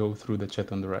minute to go through the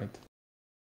chat on the right.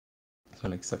 So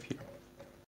like stuff here.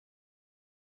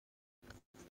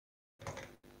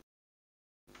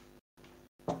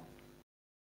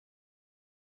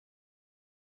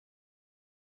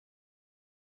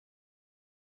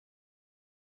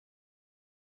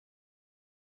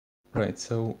 Right,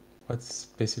 so what's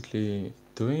basically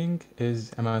doing is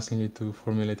I'm asking it to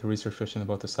formulate a research question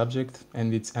about a subject,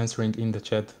 and it's answering in the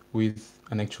chat with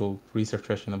an actual research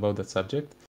question about that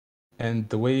subject. And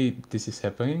the way this is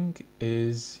happening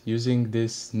is using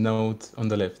this node on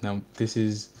the left. Now, this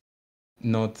is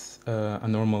not a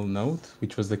normal node,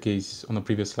 which was the case on a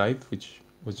previous slide, which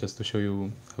was just to show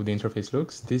you how the interface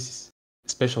looks. This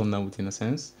special node, in a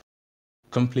sense,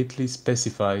 completely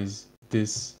specifies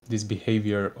this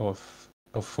behavior of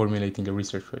formulating a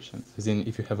research question. As in,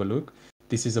 if you have a look,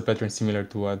 this is a pattern similar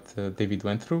to what David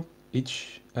went through.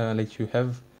 Each, like you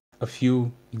have a few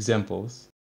examples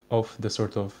of the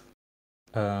sort of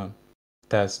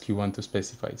task you want to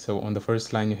specify. So on the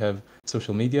first line, you have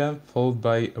social media, followed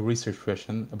by a research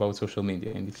question about social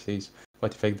media. In this case,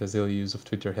 what effect does daily use of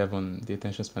Twitter have on the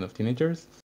attention span of teenagers?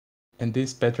 And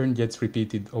this pattern gets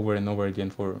repeated over and over again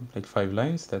for like 5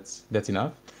 lines. That's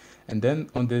enough. And then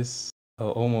on this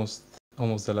almost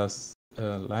the last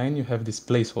line, you have this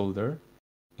placeholder,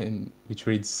 which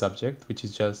reads subject, which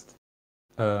is just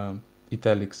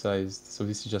italicized. So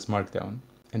this is just markdown,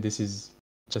 and this is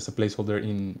just a placeholder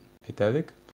in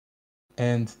italic.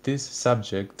 And this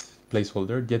subject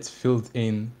placeholder gets filled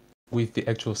in with the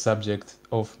actual subject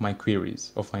of my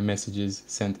queries, of my messages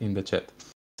sent in the chat.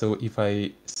 So if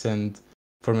I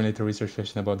formulate a research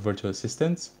question about virtual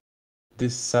assistants,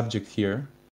 this subject here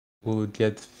will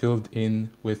get filled in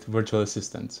with virtual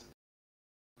assistants.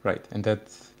 Right, and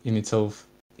that in itself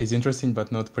is interesting,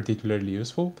 but not particularly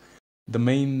useful. The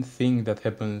main thing that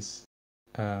happens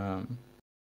that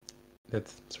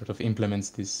sort of implements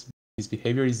this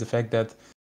behavior is the fact that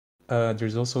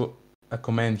there's also a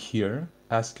command here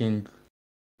asking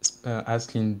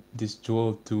this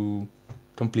tool to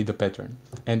complete the pattern.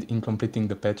 And in completing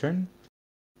the pattern,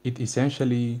 it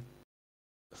essentially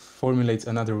formulates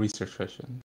another research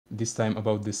question, this time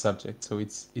about this subject. So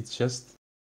it's just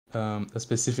a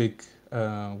specific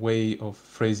way of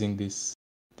phrasing this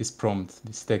prompt,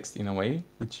 this text in a way,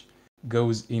 which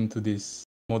goes into this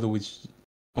model which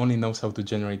only knows how to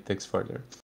generate text further.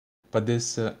 But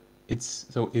this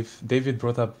so if David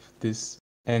brought up this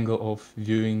angle of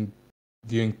viewing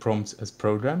prompts as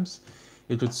programs,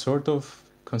 it would sort of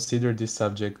consider this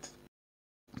subject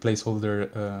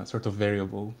placeholder sort of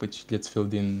variable, which gets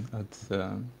filled in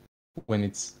at when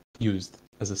it's used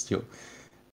as a skill.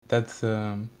 That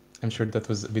I'm sure that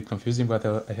was a bit confusing, but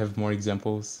I have more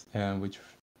examples which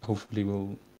hopefully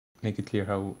will make it clear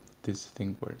how this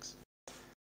thing works.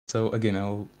 So again,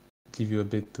 I'll give you a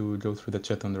bit to go through the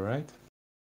chat on the right.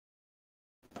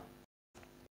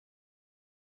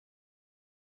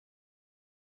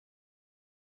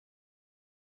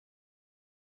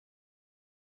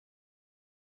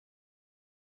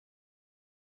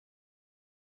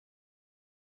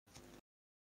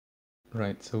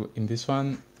 Right, so in this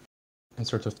one, I'm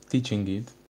sort of teaching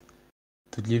it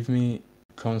to give me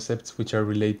concepts which are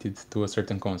related to a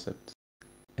certain concept.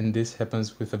 And this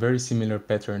happens with a very similar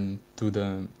pattern to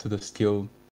the skill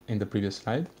in the previous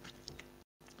slide.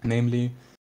 Namely,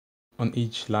 on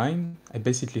each line, I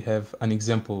basically have an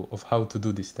example of how to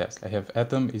do this task. I have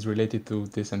atom is related to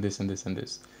this and this and this and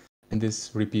this. And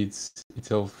this repeats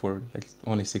itself for like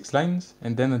only 6 lines.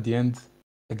 And then at the end,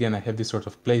 again, I have this sort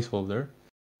of placeholder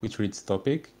which reads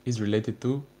topic is related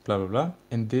to blah, blah, blah.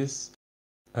 And this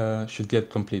should get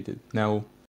completed. Now,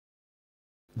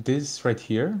 this right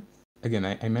here, again,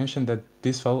 I mentioned that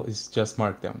this file is just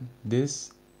Markdown.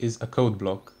 This is a code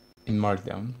block in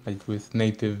Markdown, like with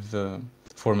native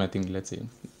formatting, let's say,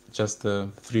 just 3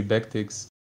 backticks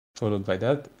followed by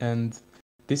that. And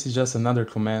this is just another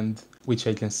command which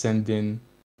I can send in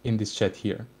this chat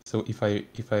here. So if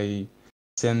I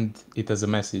send it as a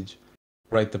message,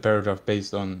 write the paragraph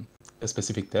based on a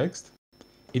specific text,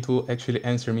 it will actually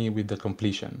answer me with the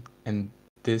completion. And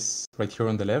this right here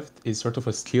on the left is sort of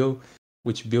a skill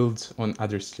which builds on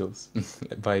other skills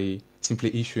by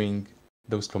simply issuing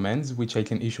those commands, which I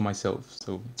can issue myself.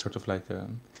 So it's sort of like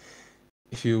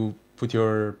if you put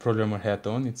your programmer hat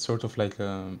on, it's sort of like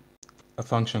a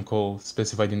function call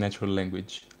specified in natural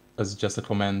language as just a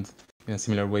command in a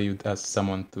similar way you'd ask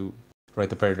someone to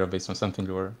write a paragraph based on something,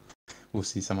 or we'll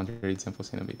see some other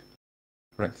examples in a bit.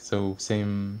 Right, so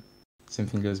same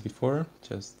thing as before,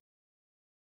 just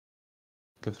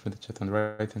go through the chat on the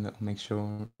right and I'll make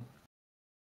sure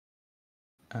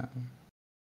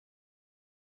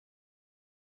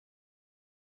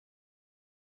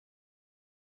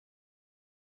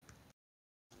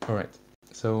all right,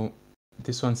 so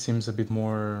this one seems a bit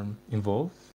more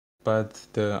involved, but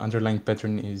the underlying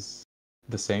pattern is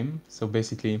the same. So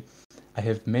basically, I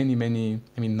have many,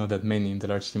 I mean, not that many in the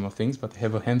large scheme of things, but I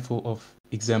have a handful of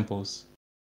examples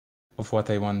of what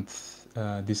I want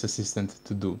this assistant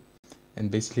to do. And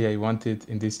basically, I wanted,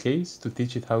 in this case, to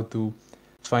teach it how to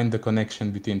find the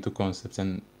connection between 2 concepts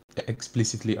and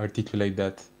explicitly articulate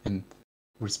that and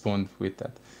respond with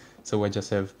that. So I just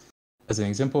have, as an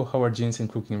example, how are genes and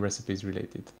cooking recipes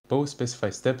related? Both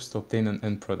specify steps to obtain an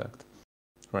end product.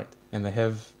 Right, and I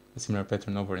have a similar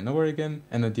pattern over and over again.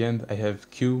 And at the end, I have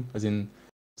Q, as in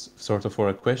sort of for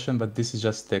a question, but this is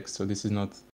just text. So this is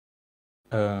not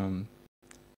a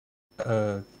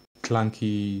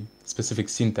clunky specific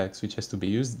syntax which has to be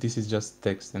used. This is just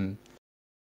text and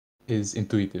is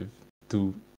intuitive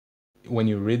to when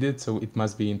you read it. So it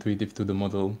must be intuitive to the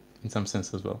model in some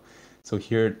sense as well. So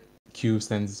here Q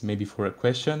stands maybe for a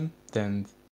question, then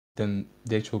the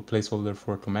actual placeholder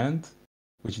for a command,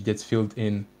 which gets filled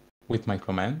in with my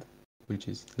command, which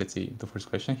is, let's say, the first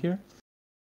question here.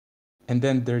 And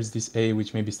then there's this A,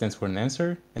 which maybe stands for an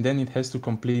answer, and then it has to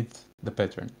complete the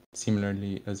pattern,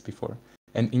 similarly as before.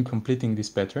 And in completing this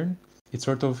pattern, it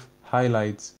sort of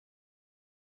highlights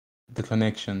the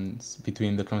connections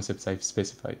between the concepts I've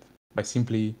specified. By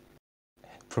simply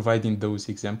providing those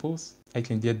examples, I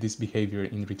can get this behavior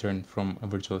in return from a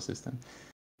virtual assistant.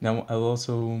 Now, I'll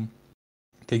also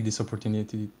take this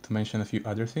opportunity to mention a few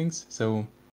other things. So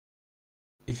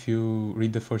if you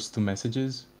read the first 2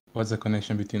 messages, what's the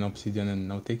connection between Obsidian and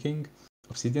note-taking?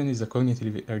 Obsidian is a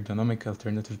cognitively ergonomic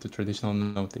alternative to traditional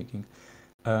note-taking.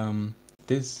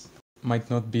 This might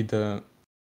not be the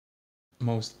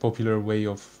most popular way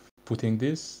of putting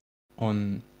this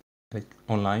on, like,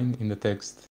 online in the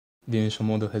text the initial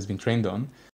model has been trained on,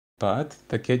 but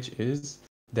the catch is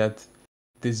that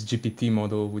this GPT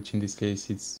model, which in this case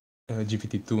it's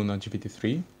GPT-2, not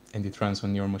GPT-3, and it runs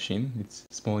on your machine. It's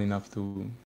small enough to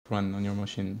run on your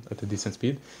machine at a decent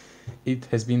speed. It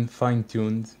has been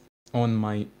fine-tuned on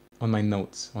my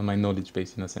notes, on my knowledge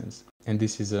base in a sense. And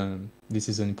this is an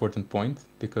important point,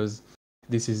 because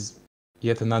this is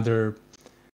yet another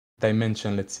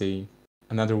dimension, let's say,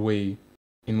 another way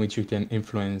in which you can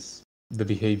influence the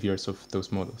behaviors of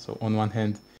those models. So on one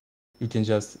hand, you can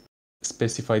just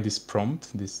specify this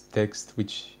prompt, this text,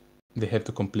 which they have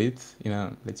to complete in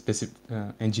a, let's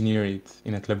engineer it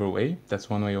in a clever way. That's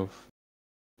one way of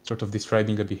sort of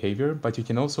describing a behavior, but you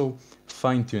can also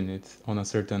fine-tune it on a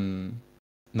certain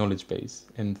knowledge base.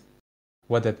 And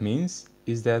what that means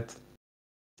is that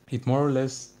it more or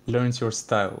less learns your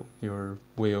style, your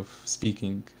way of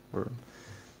speaking, or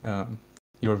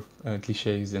your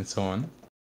cliches and so on.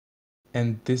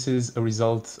 And this is a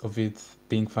result of it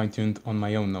being fine-tuned on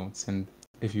my own notes. And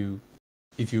if you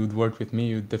would work with me,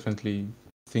 you'd definitely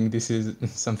think this is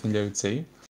something I would say.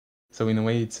 So in a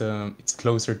way, it's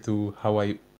closer to how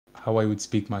I would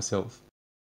speak myself,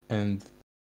 and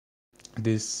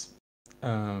this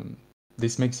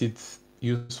makes it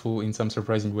useful in some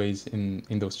surprising ways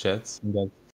in those chats. That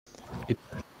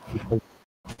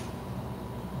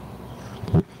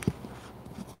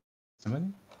somebody?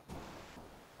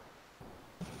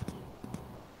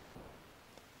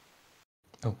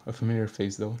 Oh, a familiar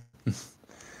face though.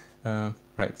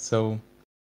 Right, so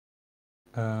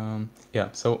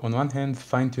so on one hand,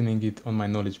 fine-tuning it on my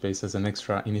knowledge base as an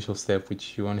extra initial step,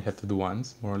 which you only have to do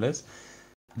once, more or less,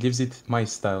 gives it my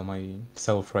style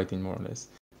of writing, more or less.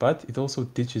 But it also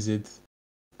teaches it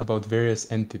about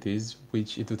various entities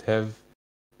which it would have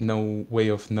no way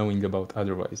of knowing about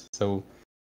otherwise. So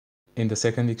In the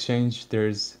second exchange,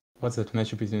 there's what's the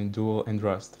connection between Duo and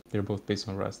Rust? They're both based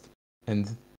on Rust.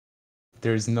 And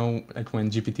there's no, like when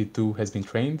GPT-2 has been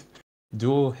trained,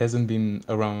 Duo hasn't been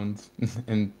around,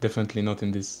 and definitely not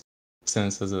in this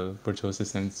sense as a virtual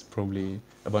assistant. It's probably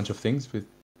a bunch of things with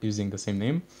using the same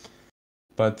name.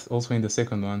 But also in the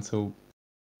second one, so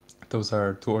those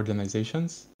are two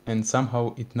organizations, and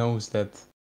somehow it knows that,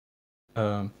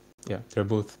 they're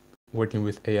both working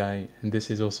with AI, and this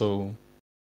is also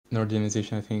an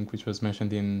organization, I think, which was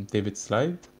mentioned in David's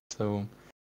slide. So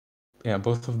yeah,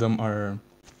 both of them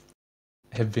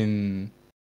have been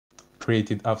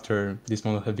created after this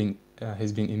model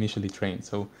has been initially trained.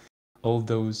 So all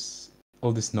this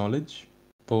knowledge,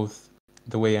 both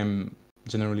the way I'm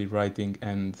generally writing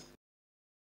and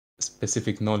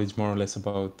specific knowledge more or less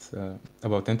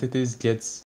about entities,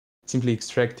 gets simply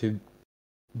extracted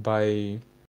by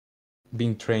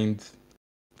being trained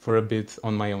for a bit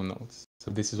on my own nodes. So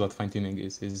this is what fine-tuning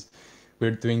is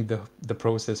we're doing the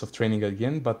process of training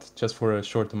again, but just for a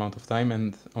short amount of time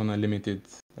and on a limited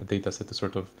data set to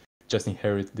sort of just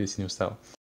inherit this new style.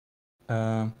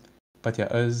 But yeah,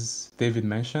 as David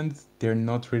mentioned, they're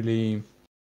not really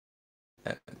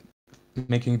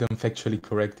making them factually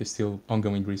correct is still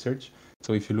ongoing research.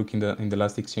 So if you look in the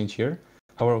last exchange here,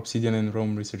 how are Obsidian and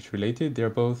Rome research related? They're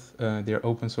both they're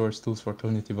open source tools for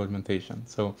cognitive augmentation.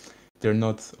 So they're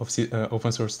not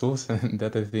open source tools, and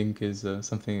that I think is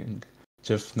something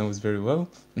Jeff knows very well.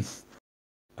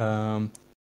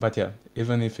 But yeah,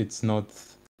 even if it's not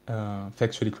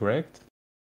factually correct,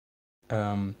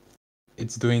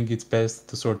 it's doing its best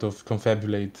to sort of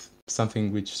confabulate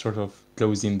something which sort of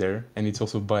goes in there, and it's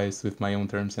also biased with my own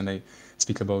terms, and I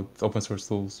speak about open source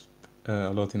tools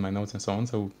a lot in my notes and so on.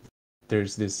 So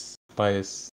there's this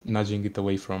bias nudging it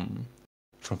away from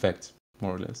facts,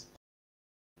 more or less.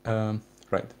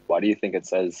 Right. Why do you think it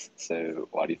said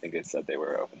they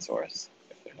were open source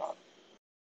if they're not?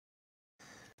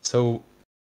 So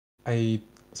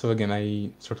again, I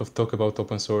sort of talk about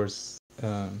open source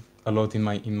a lot in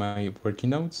my working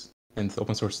notes and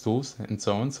open source tools and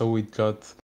so on. So it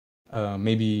got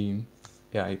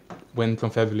when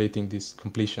confabulating this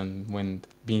completion, when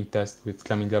being tested with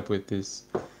coming up with this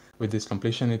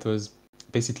completion, it was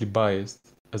basically biased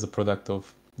as a product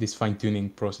of this fine-tuning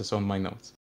process on my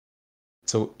notes.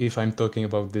 So if I'm talking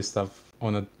about this stuff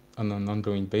on an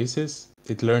ongoing basis,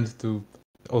 it learned to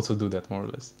also do that more or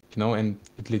less, and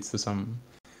it leads to some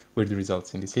weird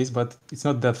results in this case, but it's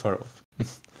not that far off.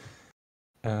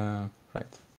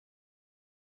 Right.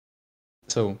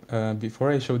 So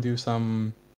before I showed you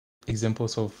some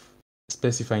examples of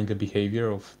specifying the behavior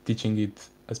of teaching it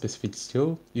a specific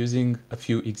skill using a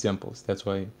few examples. That's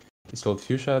why it's called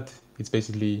few shot. It's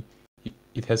basically,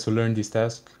 it has to learn this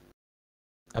task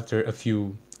after a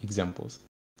few examples.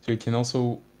 So you can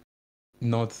also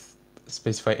not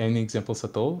specify any examples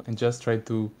at all and just try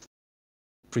to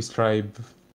prescribe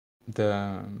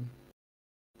the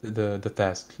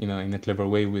task, in a clever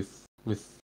way with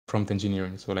prompt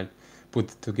engineering. So like put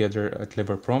together a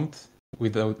clever prompt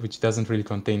which doesn't really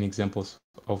contain examples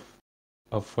of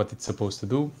what it's supposed to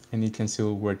do, and it can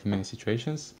still work in many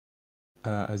situations,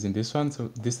 as in this one. So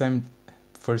this time,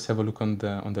 first have a look on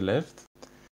the left.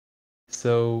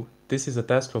 So this is a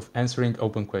task of answering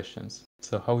open questions.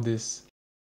 So how this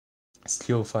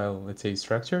skill file, let's say, is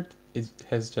structured, it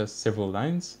has just several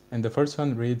lines, and the first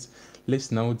one reads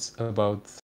list notes about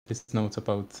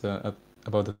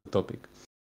the topic.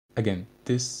 Again,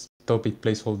 this topic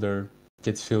placeholder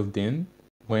gets filled in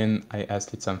when I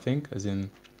ask it something, as in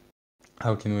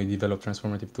how can we develop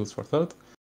transformative tools for thought.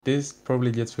 This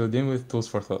probably gets filled in with tools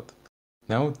for thought.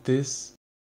 Now this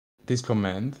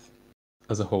command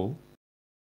as a whole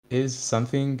is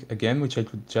something, again, which I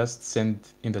could just send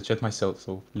in the chat myself.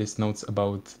 So list notes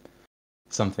about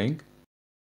something,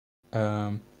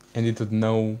 and it would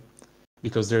know,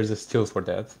 because there's a skill for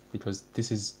that, because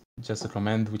this is just a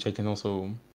command which I can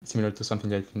also, similar to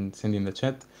something I can send in the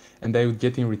chat, and I would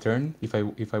get in return, if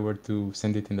I were to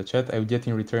send it in the chat, I would get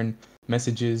in return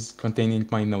messages containing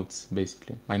my notes,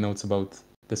 basically my notes about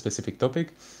the specific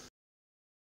topic.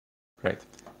 Right.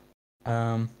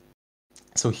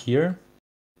 So here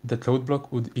the code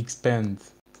block would expand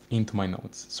into my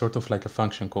notes, sort of like a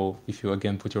function call, if you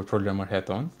again put your programmer hat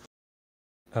on.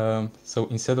 So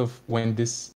instead of when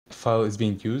this file is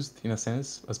being used, in a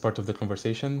sense, as part of the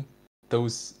conversation,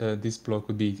 this block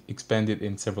would be expanded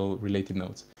in several related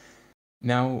nodes.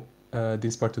 Now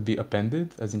this part would be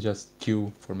appended, as in just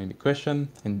Q for maybe question,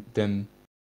 and then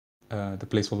the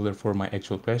placeholder for my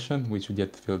actual question, which would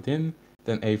get filled in,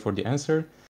 then A for the answer,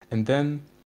 and then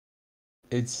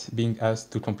it's being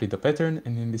asked to complete the pattern,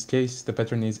 and in this case, the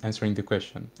pattern is answering the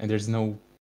question, and there's no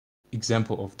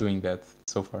example of doing that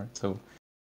so far. So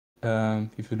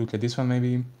if you look at this one,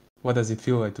 maybe, what does it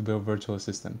feel like to be a virtual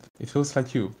assistant? It feels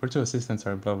like you. Virtual assistants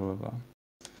are blah, blah, blah.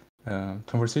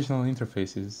 Conversational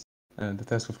interfaces. The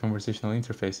task of conversational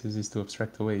interfaces is to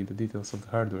abstract away the details of the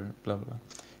hardware, blah, blah.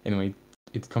 Anyway,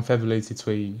 it confabulates its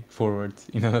way forward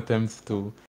in an attempt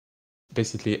to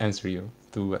basically answer you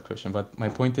to a question. But my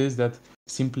point is that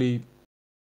simply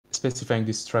specifying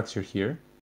this structure here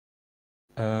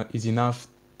is enough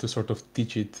to sort of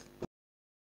teach it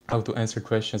how to answer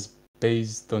questions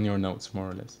based on your notes, more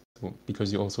or less. So,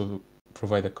 because you also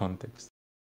provide a context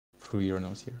through your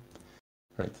notes here.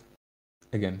 Right.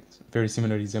 Again, very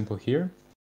similar example here.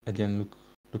 Again,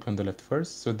 look on the left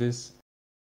first. So this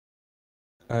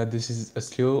is a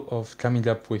skill of coming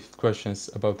up with questions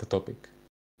about the topic.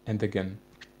 And again,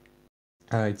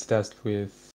 it's tasked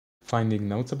with finding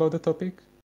notes about the topic,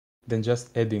 then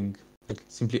just adding, like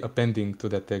simply appending to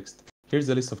that text, here's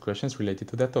a list of questions related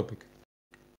to that topic.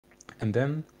 And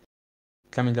then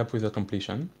coming up with a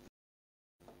completion.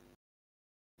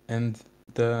 And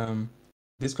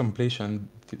this completion,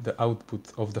 the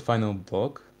output of the final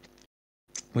block,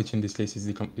 which in this case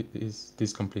is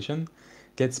this completion,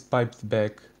 gets piped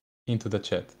back into the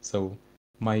chat. So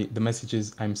the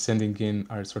messages I'm sending in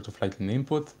are sort of like an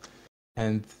input,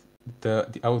 and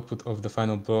the output of the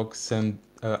final block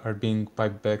are being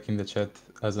piped back in the chat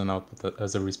as an output,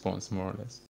 as a response, more or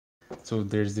less. So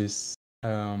there's this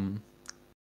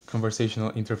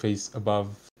conversational interface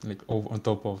above, like on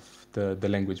top of the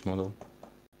language model,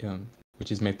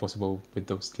 which is made possible with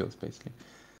those skills, basically.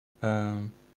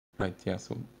 Right, yeah,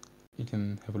 so you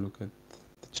can have a look at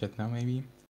the chat now, maybe.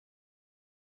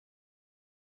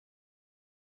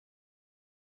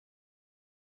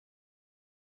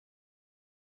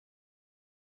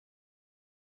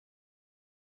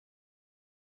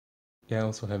 Yeah, I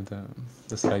also have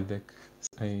the slide deck.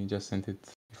 I just sent it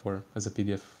before as a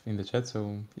PDF in the chat,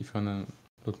 so if you want to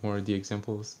look more at the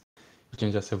examples, you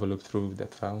can just have a look through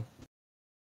that file.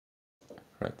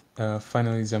 Right,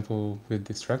 final example with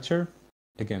this structure.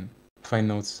 Again, find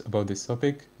notes about this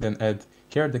topic, then add,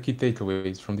 here are the key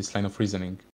takeaways from this line of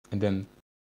reasoning, and then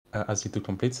ask it to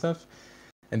complete stuff.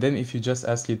 And then if you just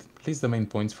ask it, list the main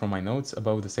points from my notes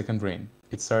about the second brain.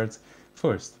 It starts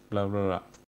first, blah, blah, blah.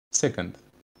 Second,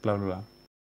 blah, blah, blah.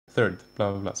 Third,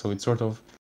 blah, blah, blah. So it sort of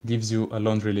gives you a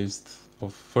laundry list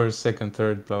of first, second,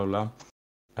 third, blah, blah,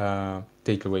 blah,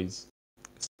 takeaways.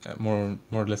 More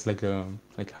or less like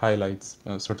highlights,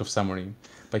 sort of summary.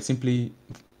 By simply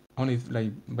only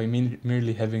by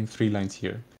merely having 3 lines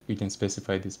here, we can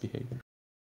specify this behavior.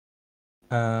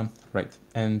 Right,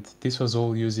 and this was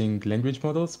all using language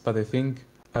models, but I think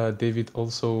David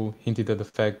also hinted at the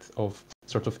fact of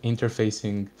sort of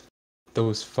interfacing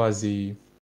those fuzzy,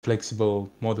 flexible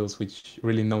models which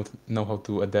really know how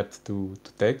to adapt to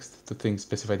text, to things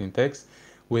specified in text,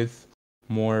 with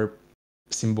more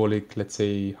symbolic, let's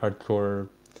say, hardcore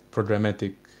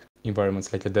programmatic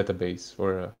environments like a database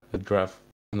or a graph,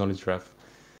 a knowledge graph,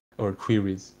 or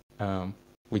queries,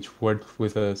 which work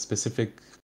with a specifically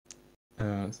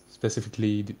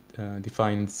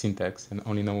defined syntax and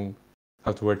only know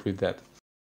how to work with that.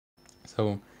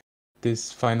 So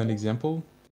this final example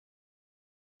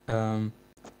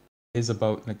is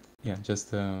about, like, yeah,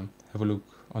 just have a look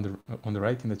on the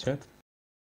right in the chat.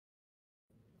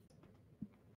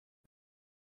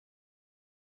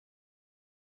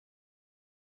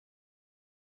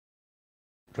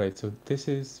 Right, so this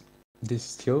is a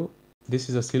skill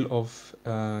of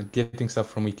getting stuff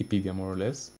from Wikipedia, more or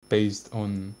less, based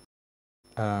on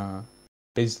a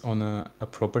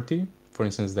property, for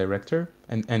instance, director,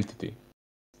 and entity,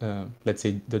 let's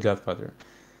say the Godfather.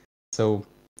 So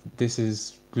this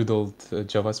is good old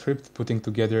JavaScript putting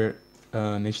together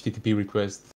an HTTP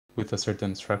request with a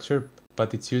certain structure,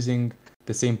 but it's using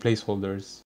the same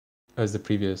placeholders as the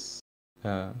previous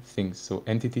things. So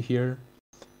entity here,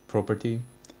 property,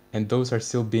 and those are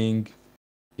still being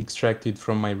extracted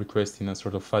from my request in a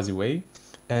sort of fuzzy way.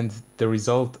 And the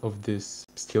result of this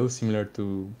skill, similar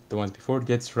to the ones before,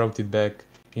 gets routed back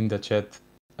in the chat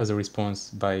as a response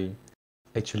by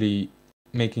actually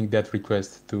making that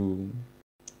request to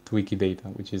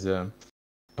Wikidata, which is a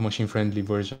machine-friendly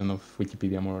version of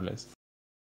Wikipedia, more or less.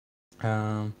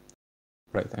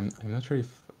 Right, I'm not sure if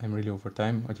I'm really over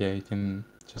time. Okay, I can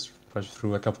just rush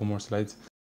through a couple more slides.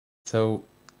 So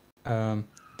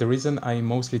the reason I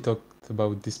mostly talked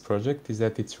about this project is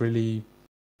that it's really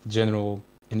general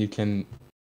and you can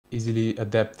easily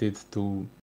adapt it to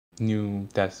new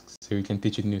tasks. So you can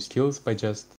teach it new skills by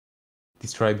just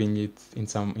describing it in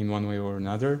one way or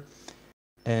another.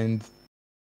 And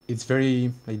it's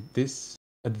very like this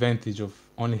advantage of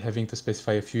only having to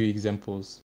specify a few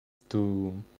examples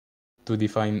to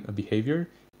define a behavior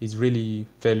is really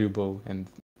valuable and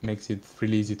makes it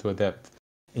really easy to adapt,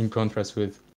 in contrast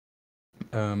with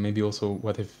maybe also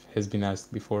what has been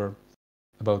asked before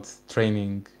about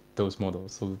training those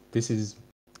models. So this is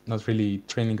not really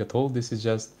training at all. This is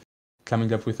just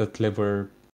coming up with a clever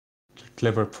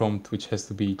prompt which has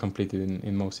to be completed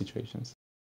in most situations.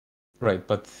 Right,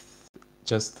 but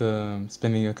just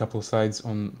spending a couple slides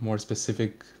on more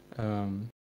specific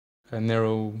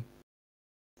narrow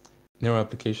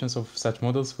applications of such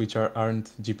models, which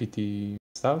aren't GPT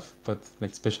stuff, but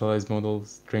like specialized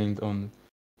models trained on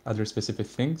other specific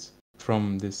things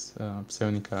from this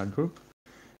Psionica group.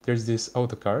 There's this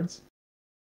AutoCards,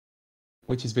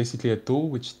 which is basically a tool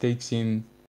which takes in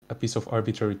a piece of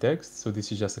arbitrary text, so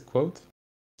this is just a quote,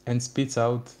 and spits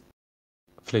out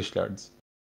flashcards,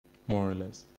 more or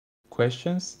less.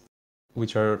 Questions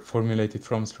which are formulated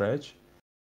from scratch,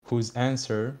 whose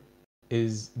answer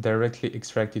is directly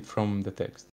extracted from the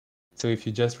text. So if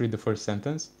you just read the first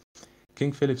sentence,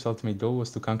 King Philip's ultimate goal was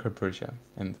to conquer Persia,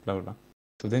 and blah, blah, blah.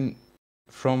 So then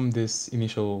from this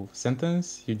initial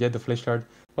sentence, you get the flashcard,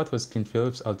 what was King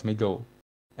Philip's ultimate goal?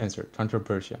 Answer, conquer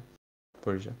Persia.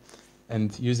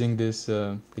 And using this,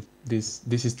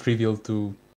 this is trivial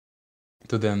to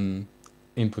then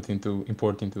import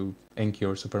into Enki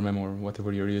or SuperMemo or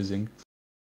whatever you're using.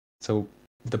 So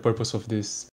the purpose of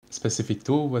this specific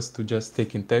tool was to just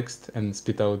take in text and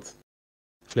spit out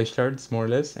flashcards, more or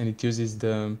less, and it uses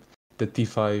the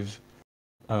T5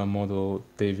 model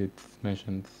David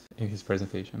mentioned in his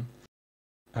presentation.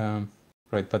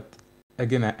 Right, but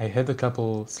again, I had a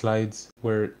couple slides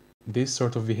where this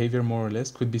sort of behavior, more or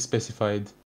less, could be specified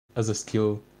as a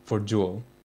skill for Dual.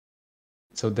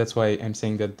 So that's why I'm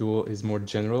saying that Dual is more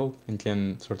general and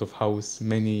can sort of house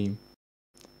many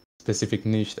specific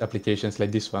niche applications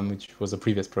like this one, which was a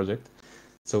previous project.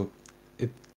 So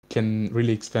it can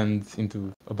really expand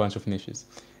into a bunch of niches.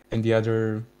 And the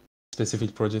other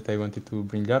specific project I wanted to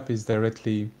bring up is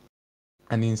directly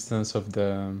an instance of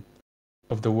the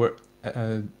word,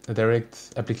 a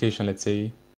direct application, let's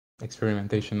say,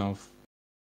 experimentation of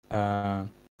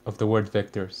the word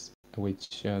vectors,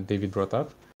 which David brought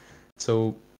up.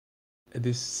 So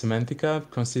this Semantica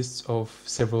consists of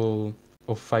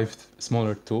 5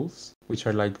 smaller tools, which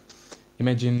are like,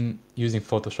 imagine using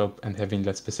Photoshop and having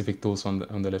like specific tools on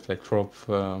the left, like crop,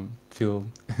 fill.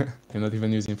 I'm not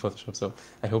even using Photoshop, so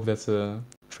I hope that's a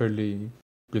fairly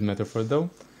good metaphor though.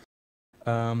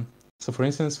 So for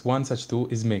instance, one such tool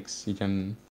is mix. You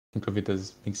can think of it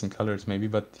as mixing colors maybe,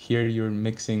 but here you're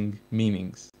mixing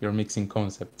meanings, you're mixing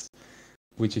concepts,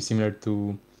 which is similar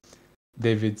to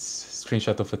David's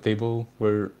screenshot of a table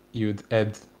where you'd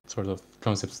add sort of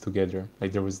concepts together.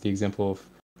 Like there was the example of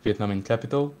Vietnam in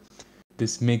capital.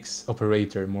 This mix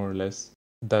operator, more or less,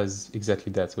 does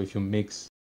exactly that. So if you mix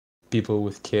people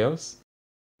with chaos,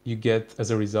 you get,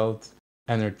 as a result,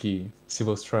 anarchy,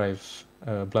 civil strife,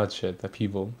 bloodshed,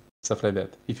 upheaval, stuff like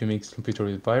that. If you mix computer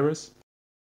with virus,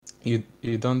 you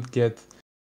don't get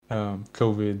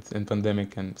COVID and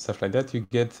pandemic and stuff like that. You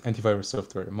get antivirus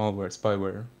software, malware,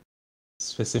 spyware,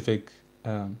 specific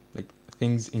like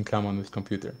things in common with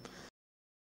computer.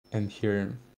 And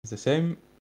here is the same.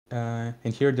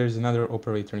 And here there's another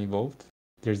operator involved.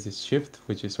 There's this shift,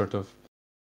 which is sort of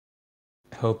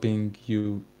helping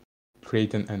you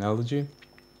create an analogy.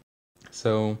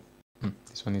 So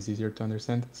this one is easier to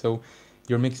understand. So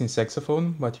you're mixing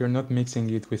saxophone, but you're not mixing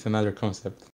it with another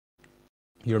concept.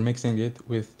 You're mixing it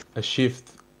with a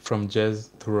shift from jazz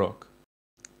to rock,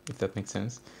 if that makes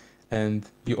sense. And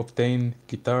you obtain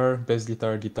guitar, bass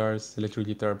guitar, guitars, electric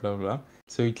guitar, blah, blah, blah.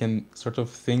 So you can sort of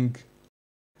think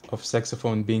of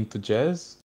saxophone being to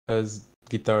jazz as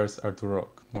guitars are to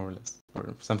rock, more or less,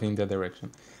 or something in that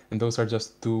direction. And those are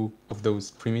just 2 of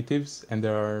those primitives, and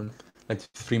there are like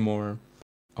 3 more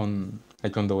on the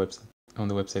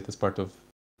website as part of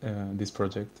this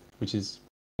project, which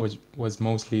was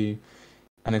mostly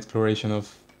an exploration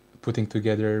of putting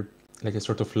together like a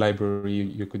sort of library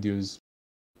you could use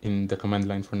in the command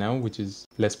line for now, which is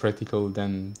less practical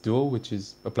than Dual, which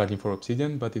is a plugin for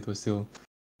Obsidian, but it was still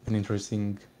an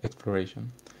interesting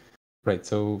exploration. Right,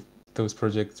 so those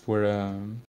projects were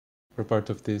part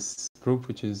of this group,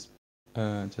 which is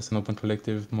just an open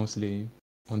collective, mostly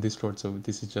on Discord. So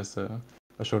this is just a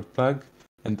short plug.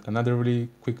 And another really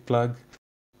quick plug,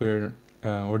 we're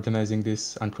organizing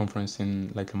this unconference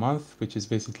in like a month, which is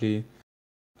basically,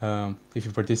 if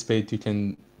you participate, you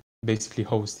can basically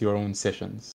host your own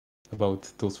sessions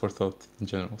about tools for thought in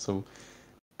general. So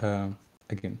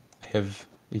again, I have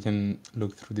you can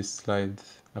look through this slide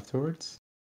afterwards.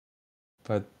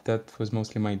 But that was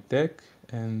mostly my deck,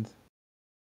 and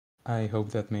I hope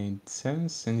that made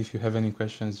sense. And if you have any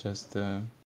questions, just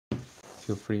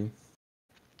feel free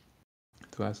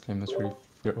to ask. I'm not sure if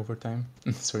you're over time.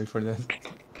 Sorry for that.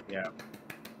 Yeah.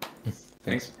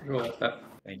 Thanks.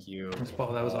 Thank you. Thanks,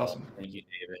 Paul. That was awesome. Thank you,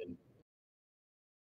 David.